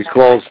building will be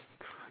closed.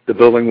 The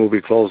building will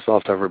be closed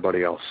off to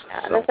everybody else.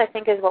 Yeah, so. This, I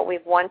think, is what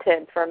we've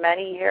wanted for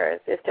many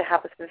years, is to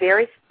have a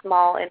very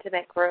small,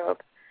 intimate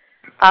group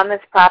on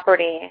this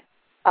property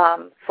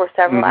for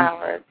several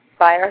hours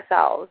by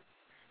ourselves.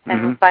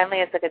 And finally,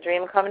 it's like a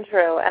dream come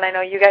true. And I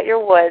know you got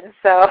your woods,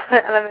 so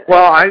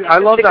well, I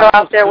love to the go house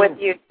out there too. with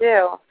you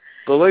too.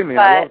 Believe me,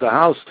 I love the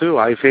house too.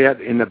 I've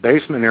had in the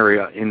basement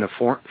area, in the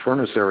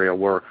furnace area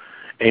where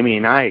Amy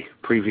and I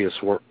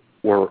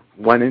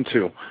went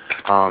into.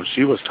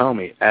 She was telling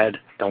me, Ed,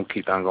 don't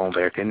keep on going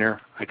back in there.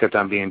 I kept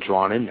on being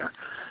drawn in there.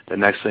 The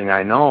next thing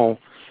I know,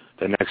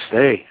 the next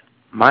day,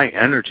 my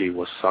energy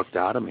was sucked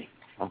out of me.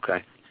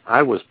 Okay,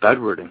 I was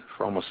bedridden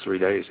for almost 3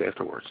 days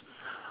afterwards.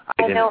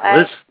 I didn't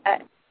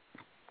listen.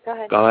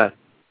 Go ahead.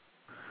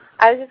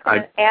 I was just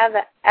going to add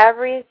that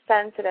every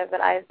sensitive that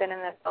I've been in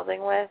this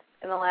building with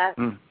in the last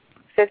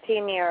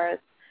 15 years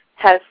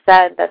has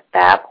said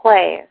that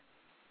place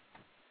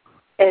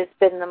has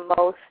been the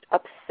most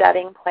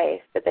upsetting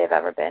place that they've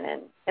ever been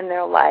in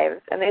their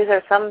lives. And these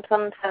are some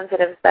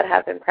sensitives that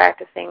have been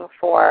practicing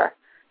for,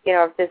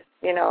 have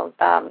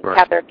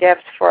their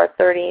gift for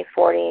 30,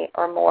 40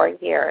 or more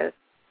years.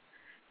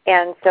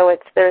 And so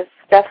there's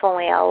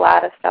definitely a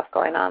lot of stuff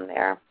going on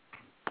there.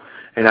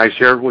 And I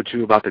shared with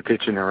you about the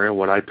kitchen area,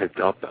 what I picked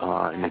up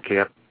in the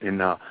camp.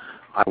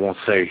 I won't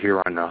say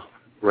here on the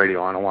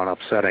radio. I don't want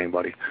to upset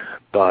anybody.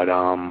 But,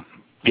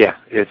 yeah,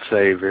 it's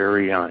a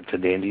very it's a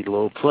dandy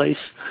little place.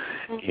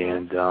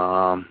 And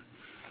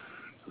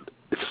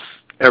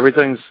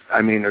everything's,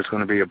 I mean, there's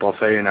going to be a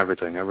buffet and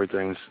everything.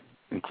 Everything's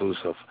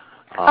inclusive.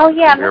 And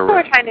that's what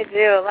we're trying to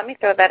do. Let me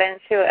throw that in,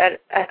 too.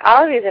 At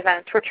all of these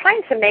events, we're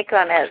trying to make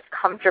them as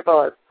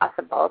comfortable as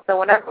possible. So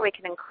whenever we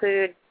can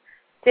include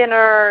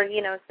dinner,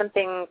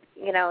 something,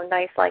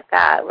 nice like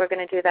that, we're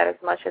going to do that as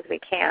much as we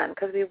can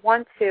because we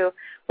want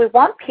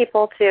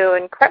people to,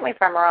 and correct me if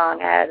I'm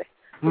wrong, Ed,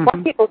 we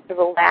want people to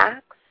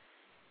relax,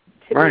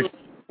 to be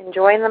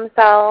enjoying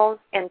themselves,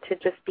 and to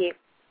just be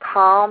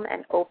calm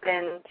and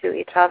open to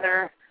each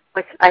other,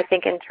 which I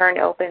think in turn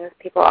opens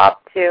people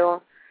up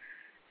to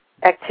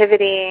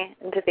activity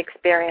and to the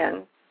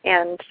experience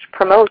and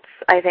promotes,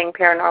 I think,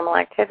 paranormal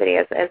activity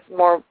as the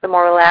more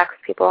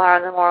relaxed people are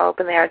and the more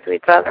open they are to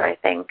each other, I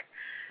think,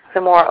 the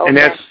more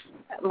openness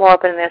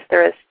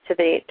there is to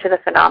the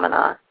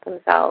phenomena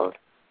themselves.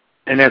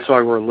 And that's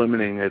why we're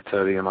limiting it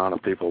to the amount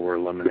of people we're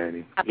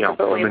eliminating.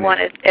 Absolutely. We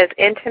want it as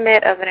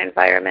intimate of an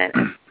environment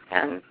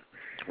as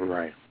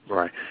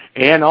Right.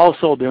 And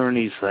also during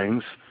these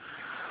things,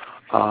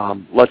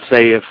 let's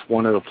say if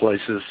one of the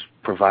places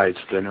provides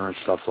dinner and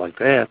stuff like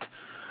that,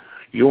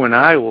 you and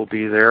I will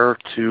be there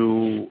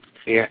to,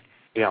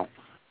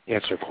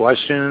 answer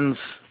questions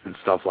and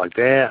stuff like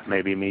that.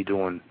 Maybe me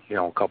doing,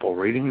 a couple of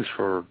readings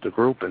for the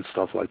group and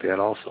stuff like that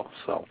also.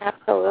 So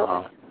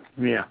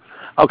absolutely.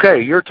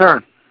 Okay, your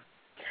turn.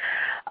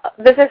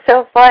 This is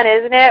so fun,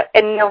 isn't it?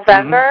 In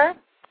November,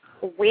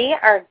 we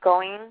are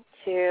going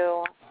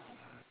to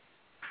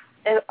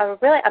a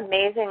really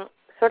amazing,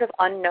 sort of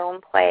unknown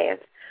place.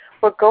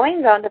 We're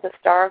going down to the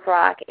Starved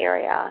Rock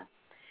area,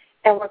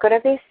 and we're going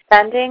to be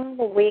spending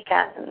the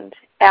weekend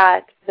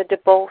at the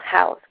DeBolt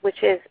House,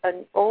 which is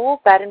an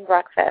old bed and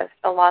breakfast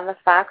along the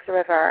Fox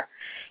River,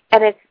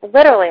 and it's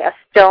literally a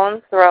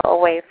stone's throw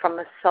away from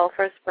the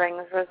Sulphur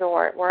Springs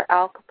Resort where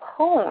Al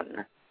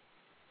Capone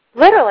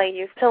literally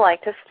used to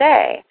like to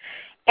stay.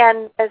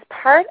 And as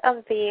part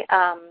of the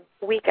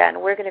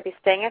weekend, we're going to be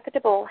staying at the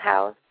DeBolt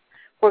House.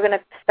 We're going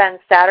to spend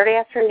Saturday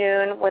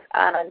afternoon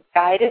on a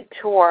guided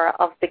tour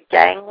of the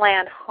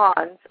gangland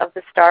haunts of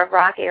the Starved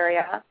Rock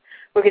area.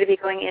 We're going to be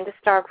going into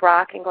Starved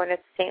Rock and going to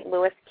St.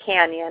 Louis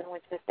Canyon,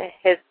 which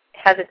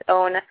has its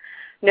own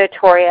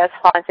notorious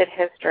haunted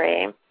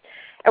history.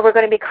 And we're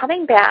going to be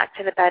coming back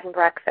to the bed and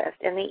breakfast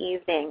in the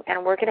evening,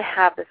 and we're going to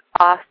have this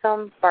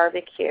awesome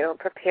barbecue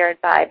prepared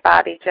by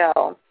Bobby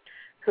Joe,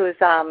 who's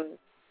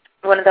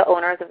one of the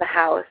owners of the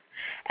house.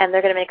 And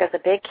they're going to make us a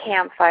big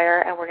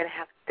campfire, and we're going to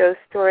have ghost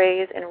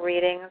stories and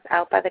readings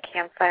out by the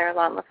campfire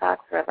along the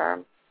Fox River.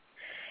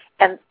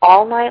 And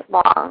all night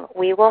long,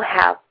 we will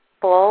have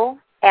full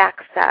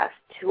access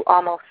to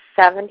almost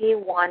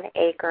 71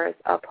 acres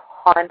of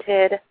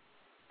haunted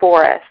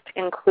forest,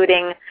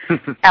 including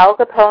Al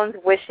Capone's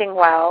wishing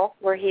well,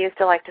 where he used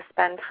to like to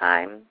spend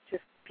time,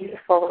 just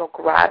beautiful little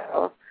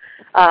grotto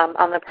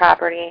on the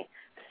property,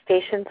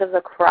 Stations of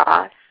the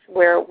Cross,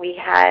 where we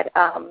had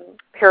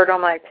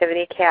paranormal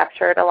activity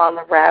captured along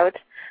the route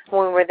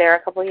when we were there a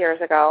couple of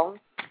years ago.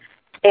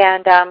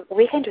 And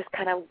we can just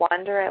kind of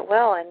wander at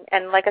will.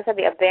 And like I said,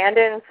 the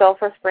abandoned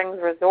Sulphur Springs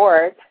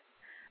Resort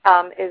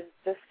is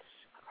just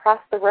across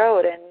the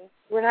road, and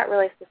we're not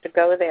really supposed to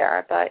go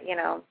there, but,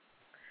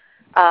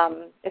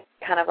 it's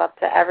kind of up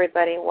to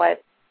everybody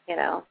what,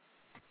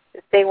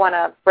 if they want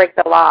to break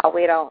the law,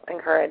 we don't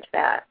encourage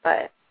that,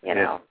 but,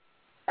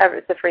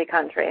 it's a free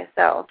country.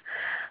 So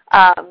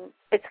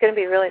it's going to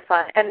be really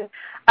fun. And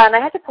I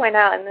have to point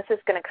out, and this is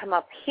going to come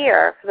up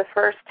here for the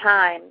first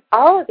time,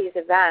 all of these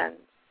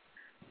events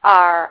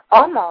are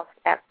almost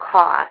at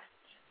cost,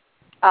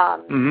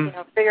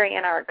 figuring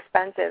in our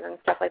expenses and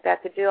stuff like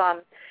that to do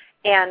them.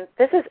 And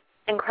this is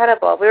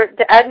incredible.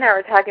 Ed and I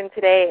were talking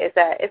today is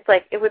that it's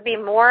like it would be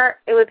more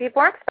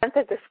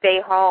expensive to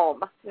stay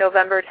home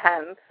November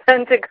 10th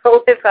than to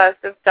go with us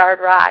to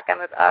Starved Rock on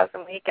this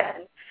awesome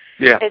weekend.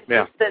 Just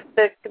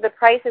the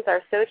prices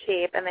are so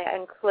cheap, and they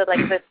include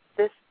like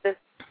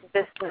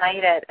this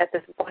night at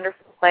this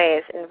wonderful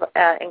place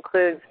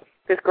includes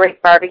this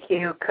great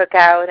barbecue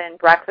cookout and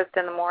breakfast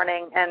in the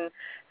morning. And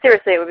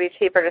seriously, it would be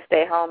cheaper to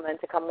stay home than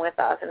to come with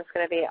us, and it's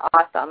going to be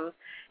awesome.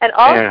 And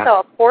also,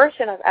 a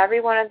portion of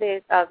every one of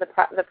these,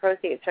 the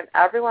proceeds from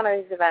every one of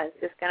these events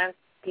is going to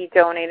be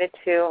donated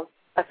to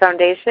a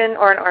foundation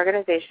or an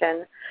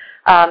organization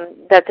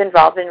that's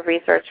involved in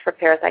research for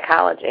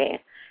parapsychology.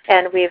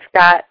 And we've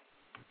got,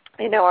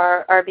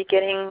 our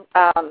beginning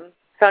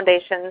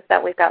foundations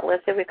that we've got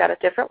listed. We've got a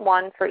different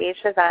one for each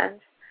event.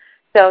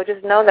 So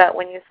just know that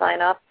when you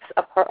sign up,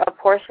 a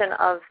portion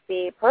of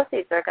the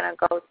proceeds are going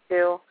to go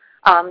to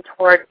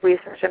toward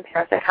research in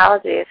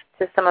parapsychology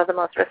to some of the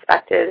most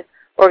respected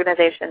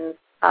organizations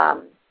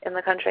in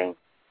the country.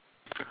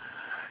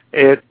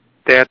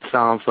 That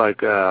sounds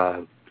like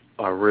a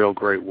real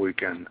great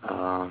weekend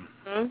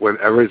with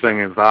everything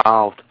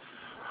involved,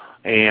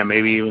 and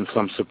maybe even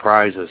some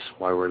surprises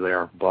while we're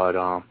there. But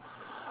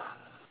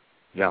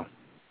Yeah.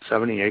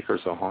 70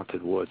 acres of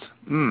haunted woods.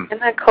 Isn't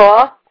that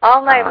cool?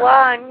 All night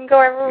long. You can go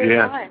wherever we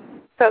want.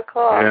 So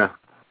cool. Yeah.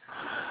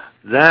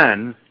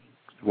 Then,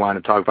 you want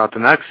to talk about the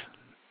next?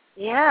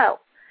 Yeah.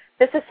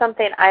 This is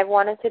something I've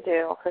wanted to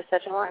do for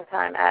such a long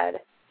time,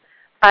 Ed.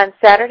 On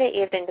Saturday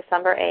evening,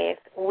 December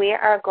 8th, we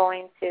are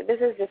going to, this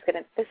is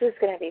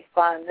going to be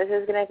fun. This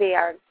is going to be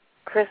our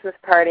Christmas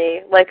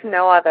party like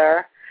no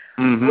other.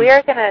 Mm-hmm. We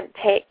are going to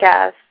take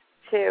guests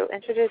to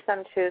introduce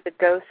them to the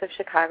Ghosts of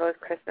Chicago's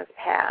Christmas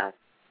Past.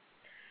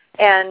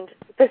 And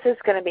this is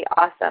going to be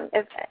awesome.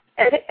 If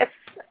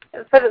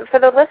for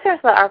the listeners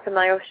that aren't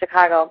familiar with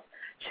Chicago,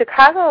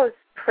 Chicago's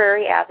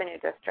Prairie Avenue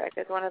district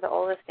is one of the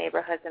oldest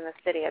neighborhoods in the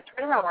city. It's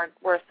right around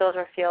where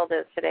Soldier Field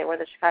is today, where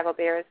the Chicago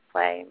Bears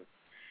play.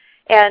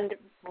 And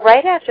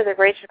right after the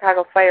Great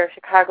Chicago Fire,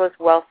 Chicago's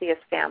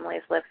wealthiest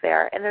families live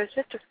there. And there's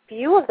just a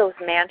few of those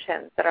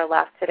mansions that are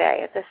left today.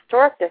 It's a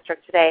historic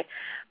district today,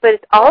 but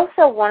it's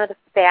also one of the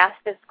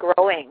fastest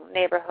growing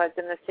neighborhoods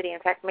in the city. In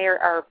fact,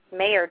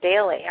 Mayor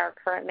Daley, our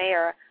current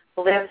mayor,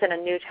 lives in a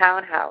new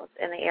townhouse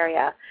in the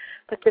area.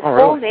 But this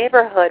whole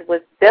neighborhood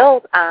was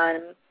built on,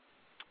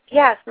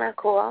 isn't that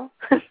cool?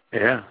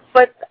 Yeah.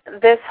 But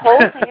this whole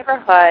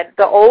neighborhood,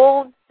 the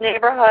old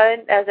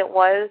neighborhood as it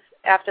was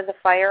after the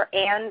fire,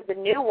 and the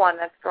new one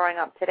that's growing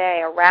up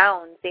today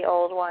around the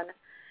old one,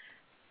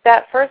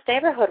 that first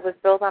neighborhood was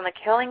built on the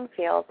killing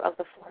fields of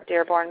the Fort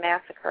Dearborn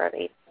Massacre of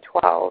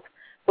 1812,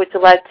 which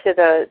led to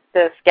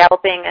the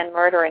scalping and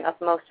murdering of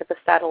most of the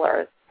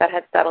settlers that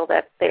had settled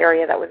at the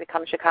area that would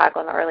become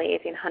Chicago in the early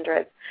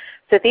 1800s.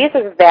 So these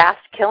are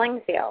vast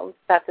killing fields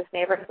that this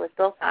neighborhood was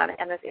built on,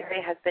 and this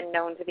area has been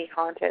known to be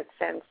haunted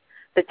since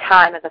the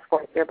time of the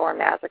Fort Dearborn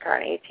Massacre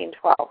in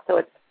 1812. So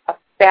it's a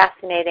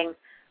fascinating,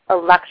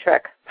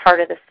 electric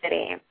part of the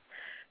city.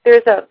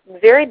 There's a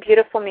very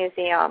beautiful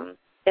museum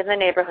in the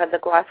neighborhood, the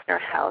Glessner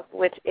House,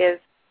 which is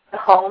the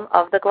home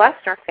of the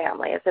Glessner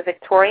family. It's a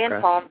Victorian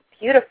home,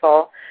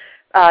 beautiful,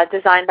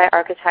 designed by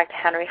architect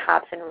Henry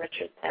Hobson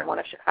Richardson, one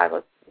of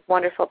Chicago's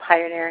wonderful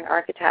pioneering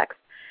architects.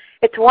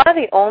 It's one of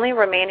the only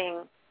remaining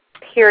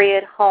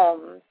period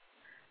homes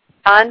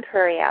on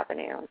Prairie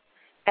Avenue.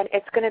 And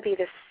it's going to be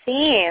the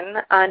scene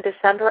on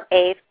December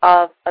 8th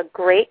of a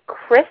great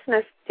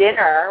Christmas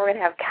dinner. We're going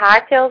to have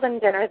cocktails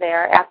and dinner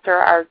there after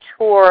our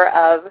tour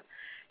of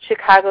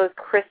Chicago's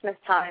Christmas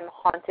time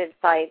haunted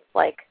sites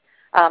like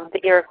the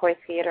Iroquois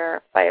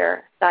Theater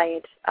fire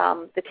site,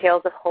 the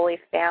Tales of Holy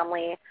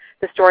Family,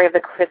 the story of the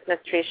Christmas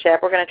tree ship.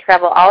 We're going to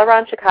travel all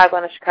around Chicago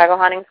on the Chicago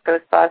Hauntings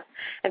Ghost Bus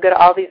and go to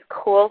all these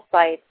cool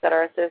sites that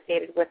are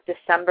associated with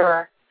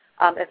December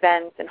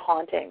events and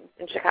hauntings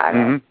in Chicago.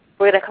 Mm-hmm.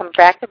 We're going to come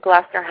back to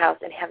Glessner House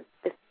and have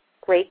this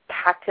great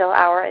cocktail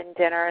hour and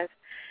dinner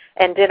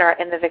in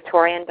the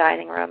Victorian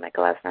dining room at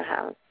Glessner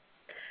House.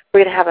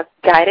 We're going to have a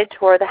guided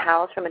tour of the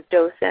house from a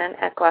docent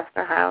at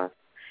Glessner House,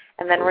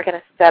 and then we're going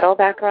to settle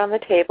back around the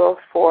table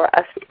for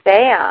a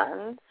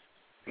seance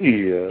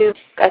to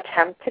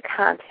attempt to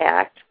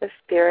contact the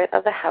spirit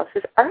of the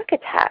house's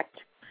architect,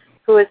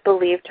 who is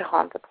believed to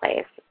haunt the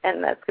place.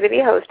 And that's going to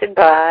be hosted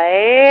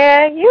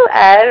by you,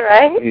 Ed,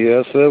 right?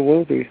 Yes, it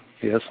will be.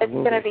 Yes, it's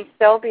going to be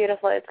so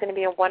beautiful. It's going to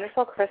be a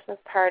wonderful Christmas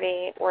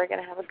party. We're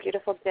going to have a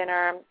beautiful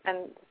dinner,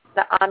 and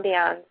the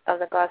ambiance of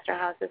the Glessner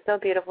House is so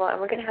beautiful. And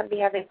we're going to be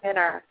having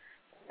dinner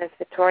in this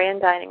Victorian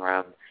dining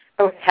room.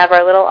 And we have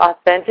our little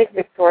authentic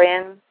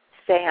Victorian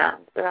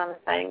seance around the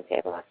dining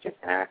table after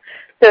dinner.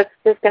 So it's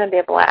just going to be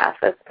a blast.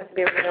 It's going to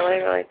be a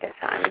really, really good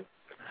time.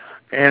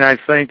 And I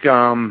think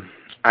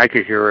I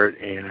could hear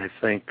it, and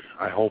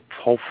I hope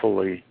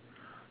hopefully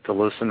the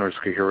listeners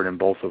could hear it in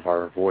both of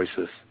our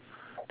voices.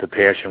 The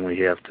passion we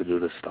have to do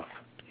this stuff,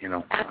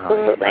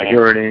 Absolutely. I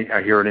hear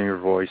it in your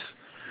voice.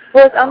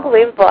 Well, it's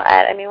unbelievable,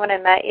 Ed. I mean, when I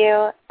met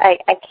you, I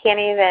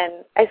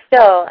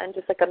still am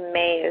just like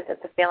amazed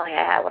at the feeling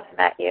I had when I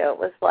met you. It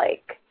was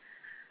like,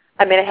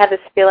 I had this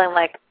feeling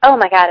like, oh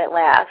my God, at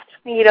last,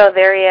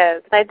 there he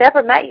is. And I'd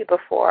never met you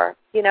before.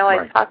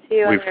 I talked to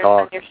you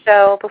on your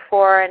show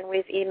before, and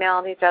we've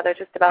emailed each other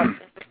just about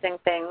interesting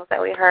things that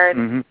we heard.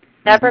 Mm-hmm.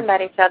 Never met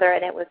each other,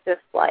 and it was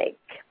just like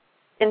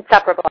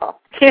inseparable,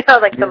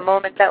 the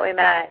moment that we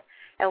met,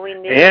 and we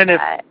knew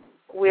that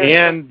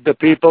and the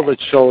people that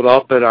showed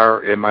up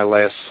in my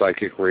last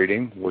psychic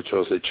reading, which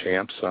was at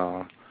Champs,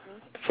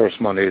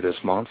 first Monday of this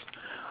month,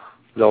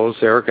 those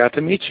there got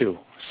to meet you.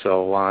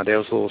 So that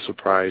was a little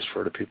surprise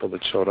for the people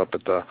that showed up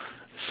at the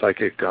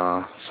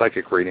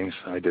psychic readings.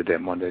 I did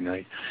that Monday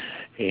night,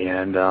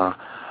 and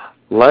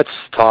let's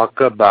talk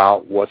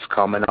about what's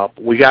coming up.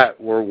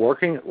 We're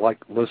working, like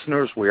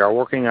listeners, we are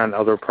working on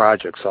other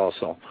projects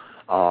also.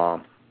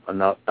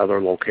 Other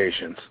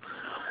locations,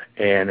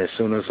 and as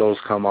soon as those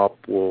come up,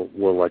 we'll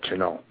let you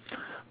know.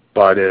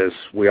 But as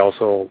we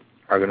also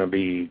are going to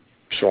be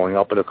showing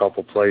up at a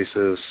couple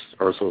places,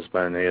 Ursula's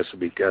been asked to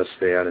be guest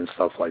at and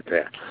stuff like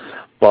that.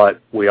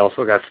 But we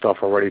also got stuff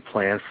already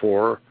planned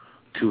for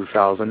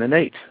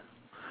 2008.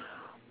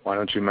 Why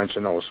don't you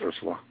mention those,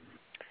 Ursula?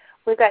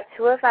 We've got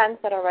 2 events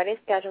that are already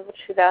scheduled for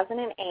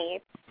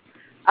 2008.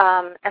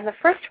 And the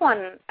first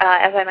one,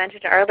 as I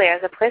mentioned earlier,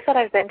 is a place that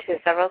I've been to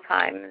several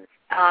times.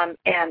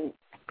 And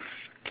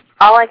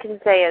all I can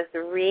say is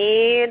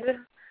read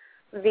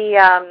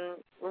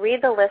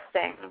the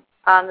listing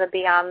on the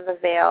Beyond the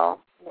Veil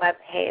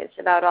webpage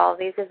about all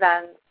these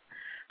events.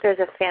 There's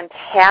a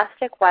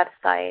fantastic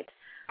website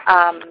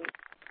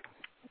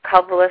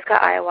called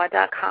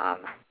ViliskaIowa.com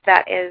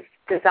that is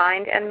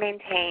designed and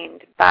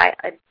maintained by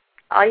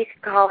all you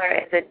can call her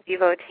is a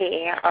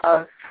devotee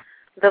of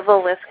the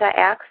Villisca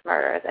Axe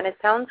murders. And it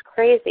sounds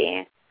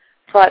crazy,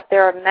 but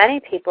there are many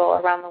people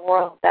around the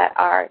world that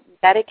are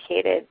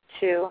dedicated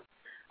to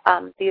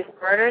these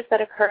murders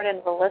that occurred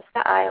in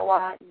Villisca,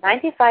 Iowa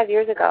 95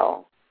 years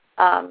ago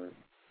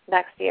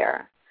next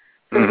year.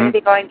 So we're going to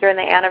be going during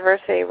the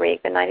anniversary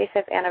week, the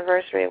 95th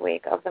anniversary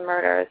week of the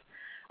murders,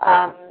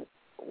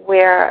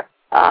 where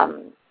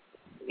 2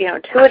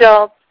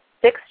 adults,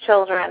 6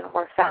 children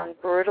were found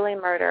brutally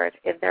murdered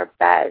in their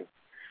beds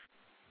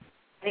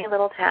in a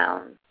little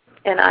town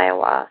in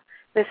Iowa.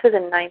 This was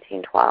in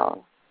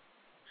 1912.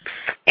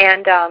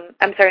 And,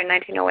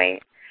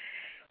 1908.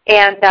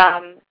 And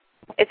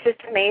it's just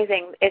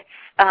amazing. It's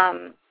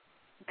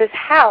this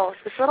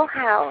little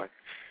house,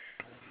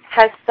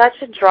 has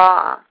such a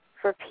draw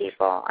for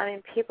people. I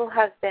mean, people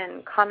have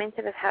been coming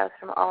to this house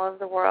from all over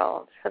the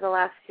world for the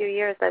last few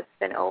years that's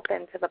been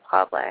open to the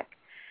public.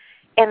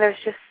 And there's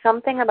just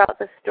something about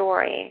the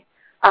story.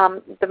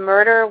 The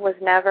murder was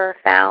never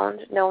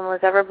found. No one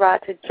was ever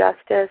brought to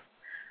justice.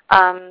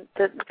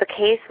 The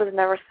case was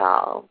never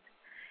solved.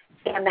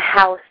 And the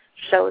house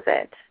shows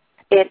it.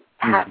 It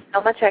has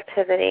so much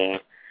activity.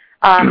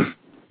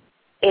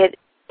 It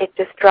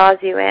just draws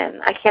you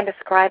in. I can't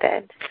describe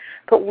it.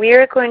 But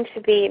we're going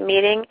to be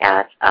meeting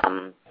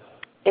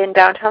in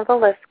downtown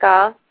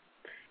Villisca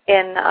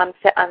on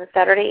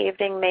Saturday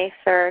evening, May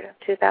 3rd,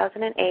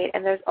 2008,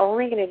 and there's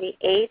only going to be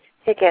 8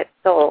 tickets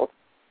sold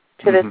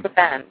to this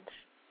event.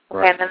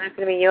 Okay, and then there's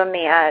going to be you and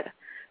me, Ed.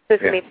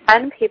 There's going to be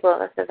 10 people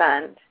at this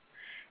event,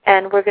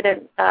 and we're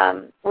going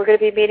to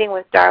be meeting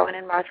with Darwin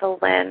and Martha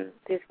Lynn,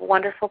 these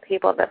wonderful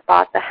people that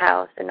bought the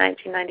house in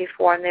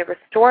 1994, and they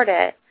restored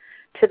it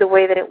to the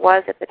way that it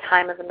was at the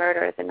time of the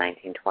murders in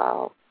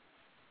 1912.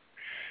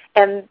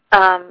 And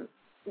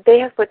they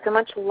have put so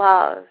much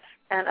love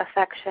and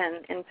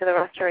affection into the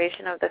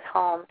restoration of this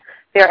home.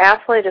 They're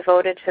absolutely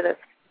devoted to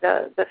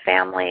the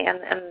family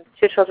and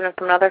 2 children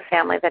from another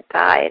family that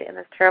died in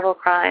this terrible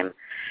crime.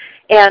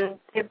 And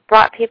they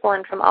brought people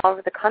in from all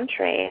over the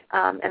country.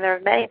 And there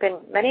have been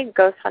many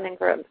ghost hunting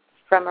groups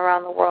from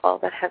around the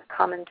world that have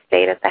come and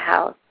stayed at the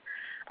house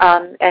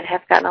and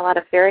have gotten a lot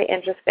of very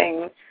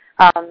interesting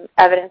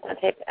evidence on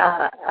tape.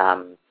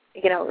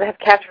 Have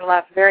captured a lot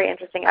of very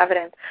interesting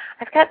evidence.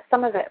 I've got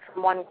some of it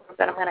from one group,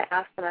 and I'm going to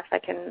ask them if I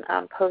can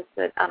post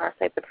it on our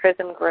site, the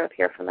Prism group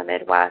here from the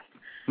Midwest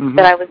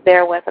that I was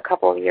there with a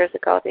couple of years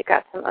ago. They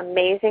got some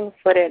amazing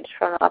footage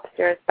from the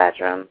upstairs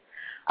bedroom.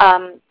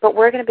 But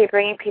we're going to be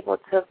bringing people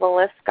to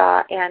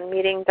Villisca and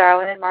meeting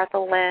Darwin and Martha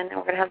Lynn, and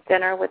we're going to have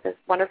dinner with this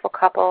wonderful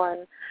couple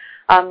and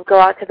go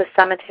out to the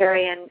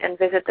cemetery and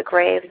visit the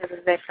graves of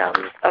the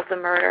victims of the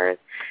murders.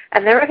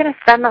 And then we're going to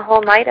spend the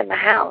whole night in the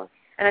house.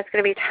 And it's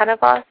going to be 10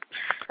 of us,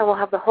 and we'll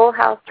have the whole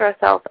house to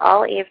ourselves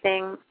all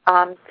evening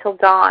till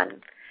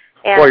dawn.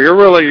 And well,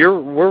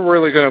 we're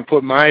really going to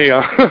put my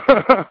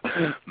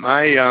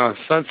my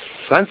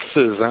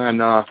senses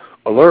on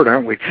alert,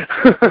 aren't we?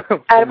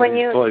 And when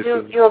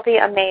you'll be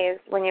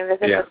amazed when you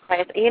visit this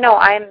place.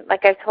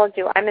 Like I told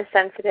you, I'm as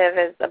sensitive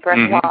as a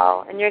brick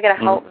wall, and you're going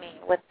to help me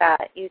with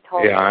that. You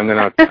told me. Yeah, I'm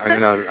gonna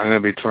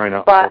be trying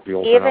to help you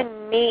open up. But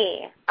even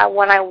me,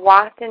 when I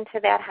walked into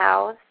that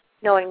house,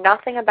 knowing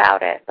nothing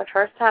about it, the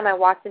first time I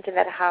walked into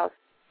that house,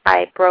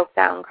 I broke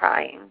down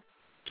crying,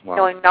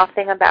 knowing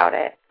nothing about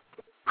it.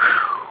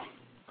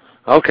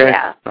 Okay.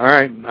 Yeah. All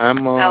right.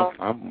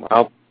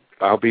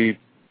 I'll be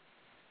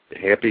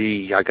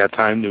happy. I got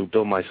time to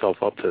build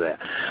myself up to that.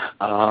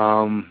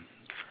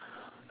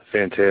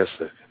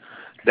 Fantastic.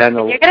 Then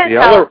you're going to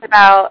tell us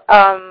about,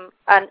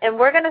 and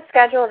we're going to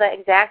schedule the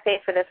exact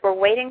date for this. We're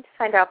waiting to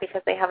find out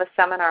because they have a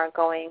seminar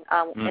going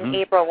in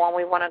April when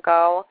we want to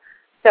go.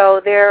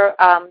 So they're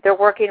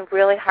working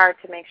really hard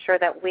to make sure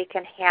that we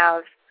can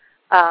have,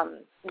 a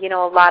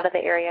lot of the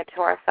area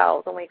to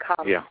ourselves when we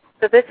come. Yeah.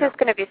 So this is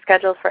going to be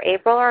scheduled for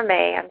April or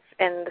May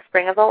in the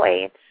spring of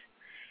 2008.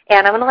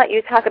 And I'm going to let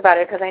you talk about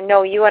it because I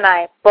know you and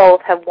I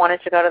both have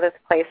wanted to go to this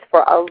place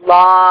for a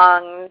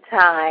long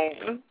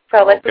time.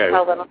 So let's just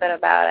tell a little bit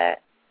about it.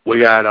 We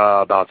got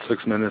about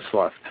 6 minutes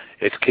left.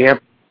 It's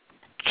Camp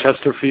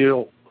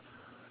Chesterfield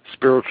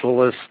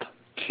Spiritualist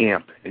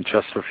Camp in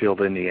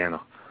Chesterfield,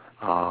 Indiana.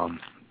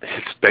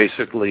 It's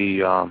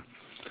basically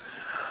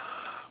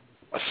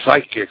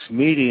psychics,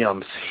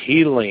 mediums,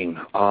 healing,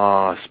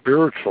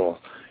 spiritual.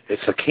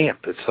 It's a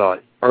camp.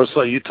 It's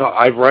Ursula.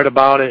 I've read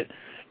about it.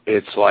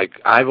 It's like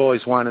I've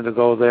always wanted to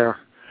go there.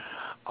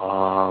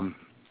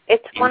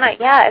 It's one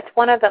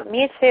of the.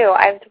 Me too.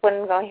 I've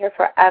been going here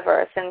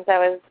forever since I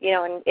was,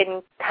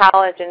 in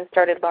college and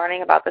started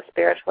learning about the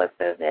spiritualists.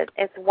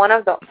 It's one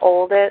of the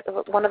oldest,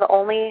 one of the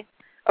only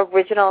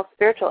original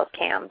spiritualist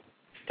camps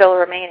still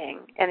remaining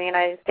in the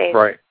United States.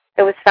 Right.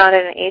 It was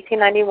founded in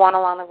 1891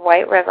 along the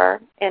White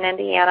River in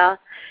Indiana,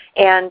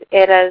 and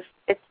it's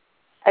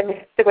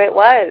the way it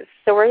was.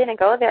 So we're going to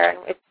go there, and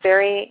it's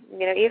very,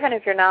 even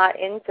if you're not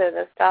into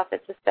this stuff,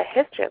 it's just the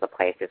history of the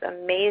place is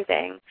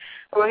amazing.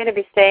 We're going to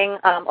be staying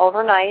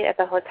overnight at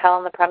the hotel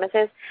on the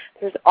premises.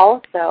 There's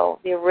also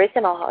the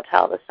original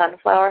hotel, the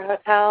Sunflower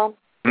Hotel,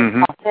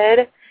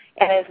 haunted,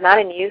 and it's not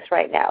in use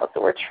right now.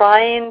 So we're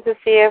trying to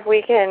see if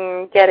we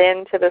can get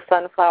into the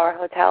Sunflower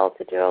Hotel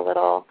to do a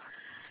little,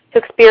 to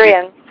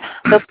experience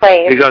the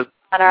place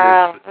on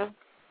our own.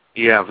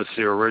 Yeah, if it's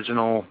the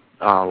original,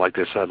 like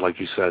you said,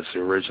 it's the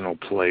original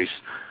place.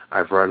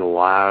 I've read a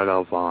lot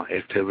of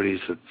activities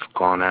that's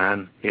gone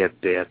on at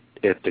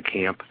the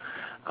camp.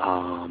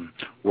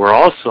 We're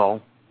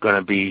also going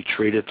to be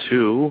treated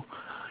to,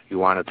 you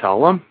want to tell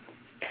them?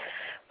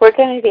 We're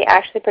going to be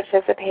actually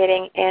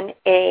participating in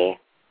a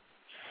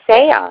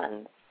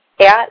seance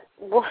at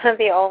one of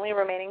the only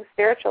remaining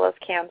spiritualist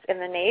camps in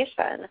the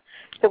nation.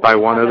 So by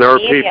one of their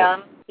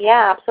people.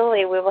 Yeah,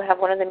 absolutely. We will have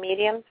one of the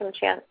mediums from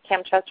Camp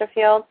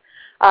Chesterfield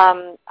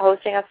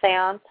hosting a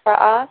seance for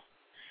us.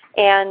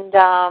 And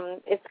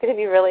it's going to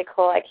be really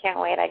cool. I can't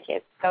wait.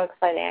 It's so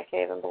exciting. I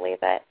can't even believe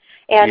it.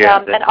 And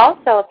and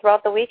also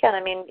throughout the weekend,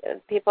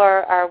 people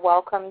are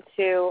welcome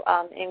to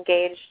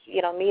engage,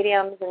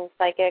 mediums and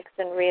psychics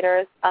and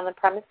readers on the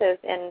premises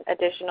in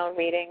additional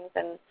readings.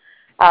 And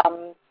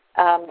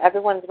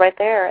everyone's right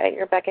there at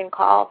your beck and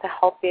call to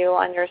help you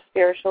on your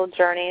spiritual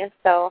journey.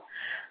 So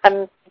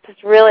I'm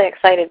just really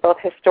excited, both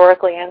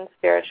historically and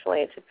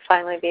spiritually, to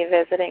finally be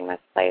visiting this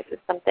place.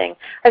 It's something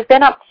I've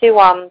been up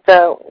to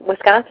the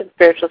Wisconsin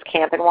Spiritualist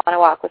Camp in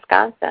Wanawak,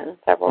 Wisconsin,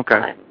 several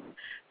times.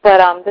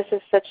 But this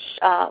is such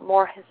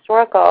more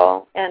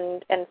historical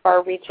and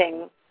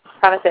far-reaching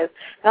premises,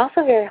 and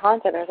also very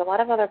haunted. There's a lot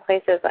of other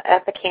places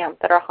at the camp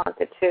that are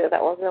haunted too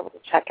that we'll be able to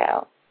check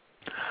out.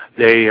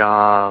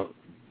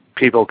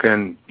 People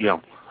can,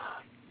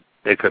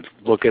 they could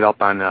look it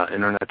up on the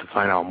internet to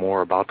find out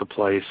more about the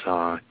place.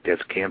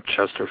 It's Camp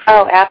Chesterfield.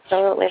 Oh,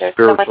 absolutely. There's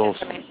so much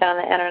information on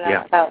the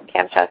internet about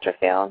Camp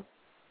Chesterfield.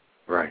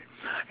 Right.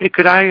 Hey,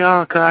 could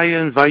I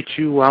invite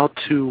you out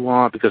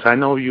to, because I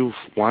know you've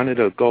wanted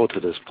to go to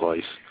this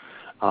place,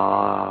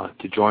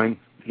 to join,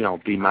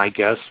 be my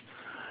guest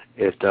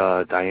at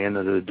Diana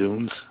of the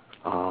Dunes.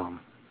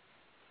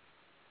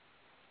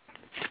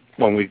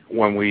 When we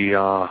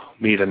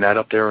meet Annette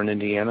up there in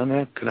Indiana,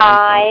 Annette?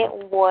 I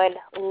would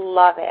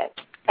love it.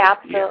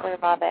 Absolutely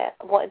love it.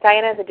 Well,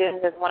 Diana of the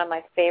Dunes is one of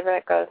my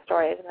favorite ghost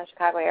stories in the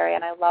Chicago area,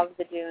 and I love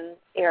the Dunes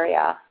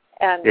area,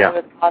 and I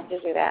would love to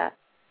do that.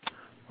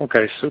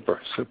 Okay,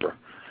 super.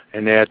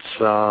 And that's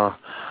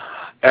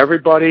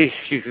everybody.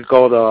 You could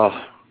go to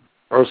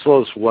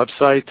Ursula's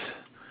website,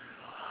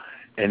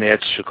 and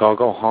that's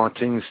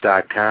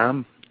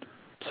chicagohauntings.com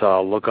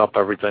to look up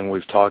everything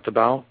we've talked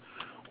about.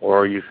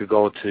 Or you could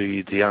go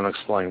to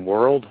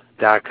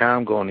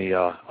theunexplainedworld.com, go on the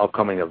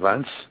upcoming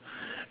events,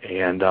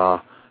 and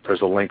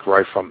there's a link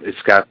right from.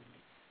 It's got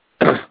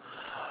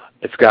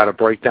a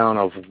breakdown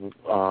of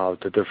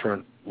the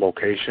different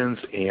locations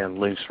and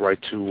links right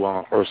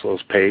to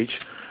Ursula's page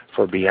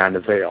for Beyond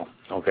the Veil.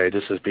 Okay,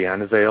 this is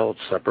Beyond the Veil.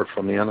 It's separate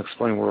from the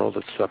Unexplained World.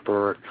 It's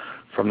separate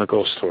from the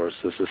ghost tours.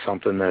 This is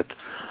something that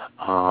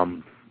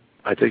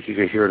I think you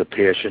could hear the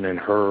passion in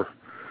her,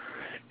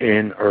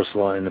 in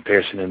Ursula, and the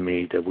passion in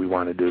me that we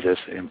want to do this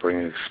and bring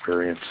an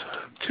experience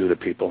to the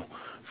people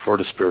for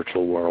the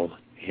spiritual world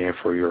and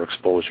for your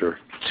exposure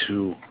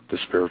to the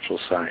spiritual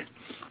side.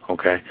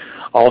 Okay.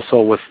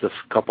 Also, with the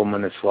couple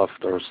minutes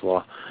left,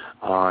 Ursula,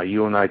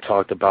 you and I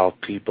talked about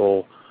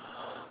people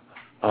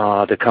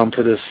that come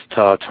to this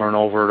to turn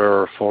over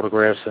their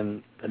photographs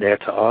and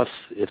that to us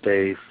if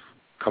they've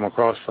come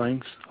across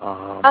things.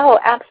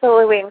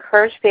 Absolutely. We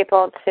encourage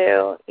people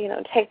to,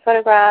 take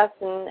photographs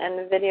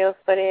and video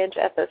footage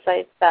at the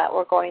sites that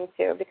we're going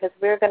to, because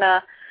we're going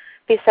to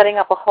be setting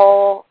up a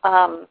whole,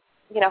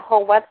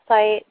 whole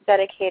website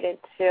dedicated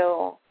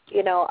to,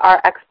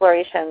 our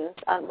explorations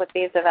with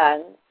these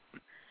events.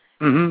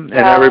 Mm-hmm.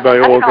 And everybody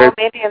will get...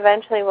 Maybe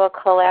eventually we'll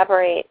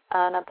collaborate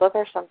on a book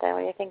or something. What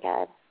do you think,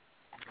 Ed?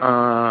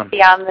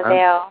 Beyond the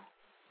Veil.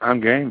 I'm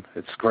game.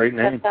 It's a great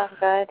name. That sounds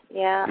good.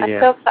 Yeah.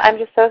 I'm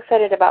just so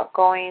excited about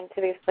going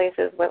to these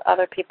places with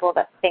other people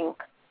that think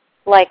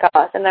like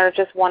us, and they're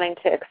just wanting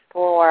to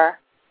explore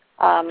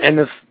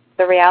the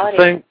reality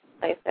of these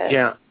places.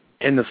 Yeah.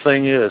 And the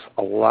thing is,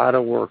 a lot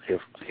of work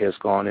has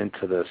gone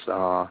into this.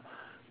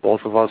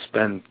 Both of us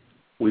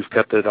we've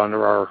kept it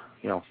under our,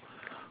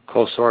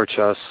 close to our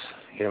chests.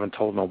 Haven't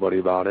told nobody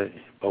about it,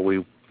 but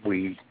we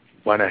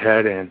went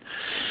ahead, and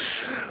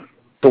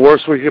the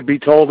worst we could be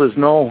told is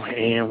no,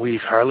 and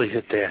we've hardly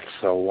hit that.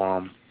 So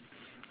I'm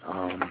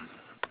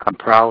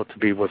proud to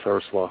be with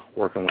Ursula,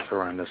 working with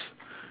her on this.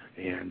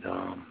 And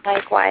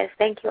likewise.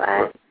 Thank you,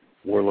 Ed.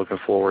 We're looking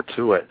forward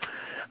to it.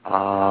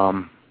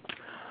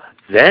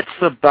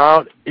 That's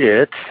about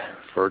it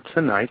for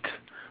tonight.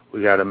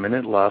 We got a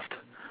minute left.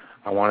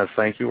 I want to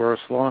thank you,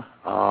 Ursula.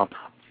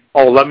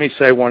 Let me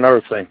say one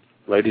other thing.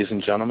 Ladies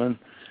and gentlemen,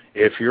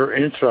 if you're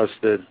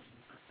interested,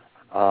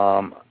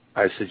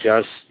 I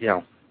suggest,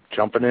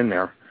 jumping in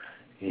there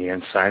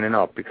and signing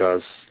up,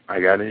 because I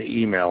got an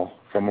email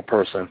from a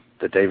person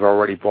that they've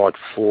already bought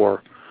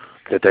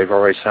that they've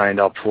already signed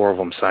up, 4 of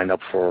them signed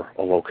up for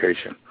a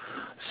location.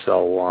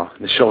 So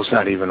the show's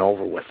not even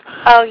over with.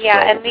 Oh,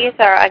 yeah, and these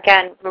are,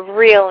 again,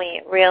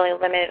 really, really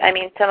limited. I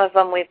mean, some of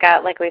them we've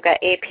got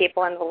 8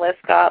 people in the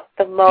list up.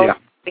 The most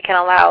we can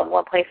allow in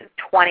one place is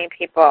 20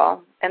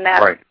 people, and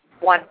that's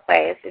one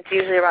place. It's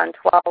usually around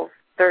 12,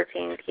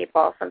 13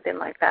 people, something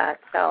like that.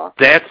 So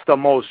that's the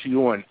most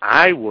you and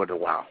I would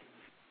allow.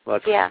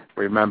 Let's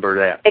remember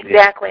that.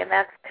 Exactly, and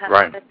that's kind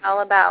of what it's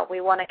all about.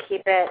 We want to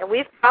keep it, and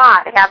we've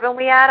fought, haven't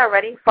we, Ed,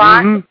 already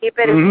fought to keep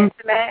it as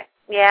intimate?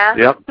 Yeah.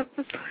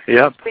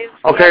 Yep.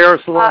 Okay,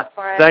 Ursula,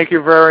 thank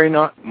you very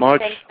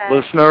much.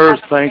 Listeners,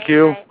 thank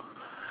you.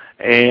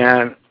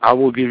 And I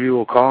will give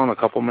you a call in a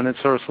couple minutes,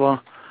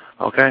 Ursula.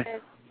 Okay?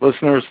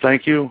 Listeners,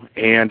 thank you.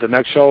 And the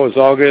next show is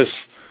August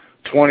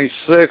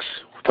 26th.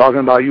 We're talking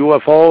about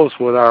UFOs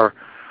with our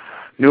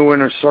new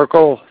Inner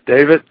Circle,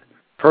 David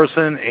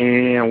person,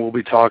 and we'll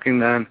be talking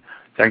then.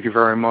 Thank you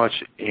very much,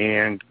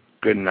 and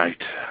good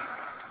night.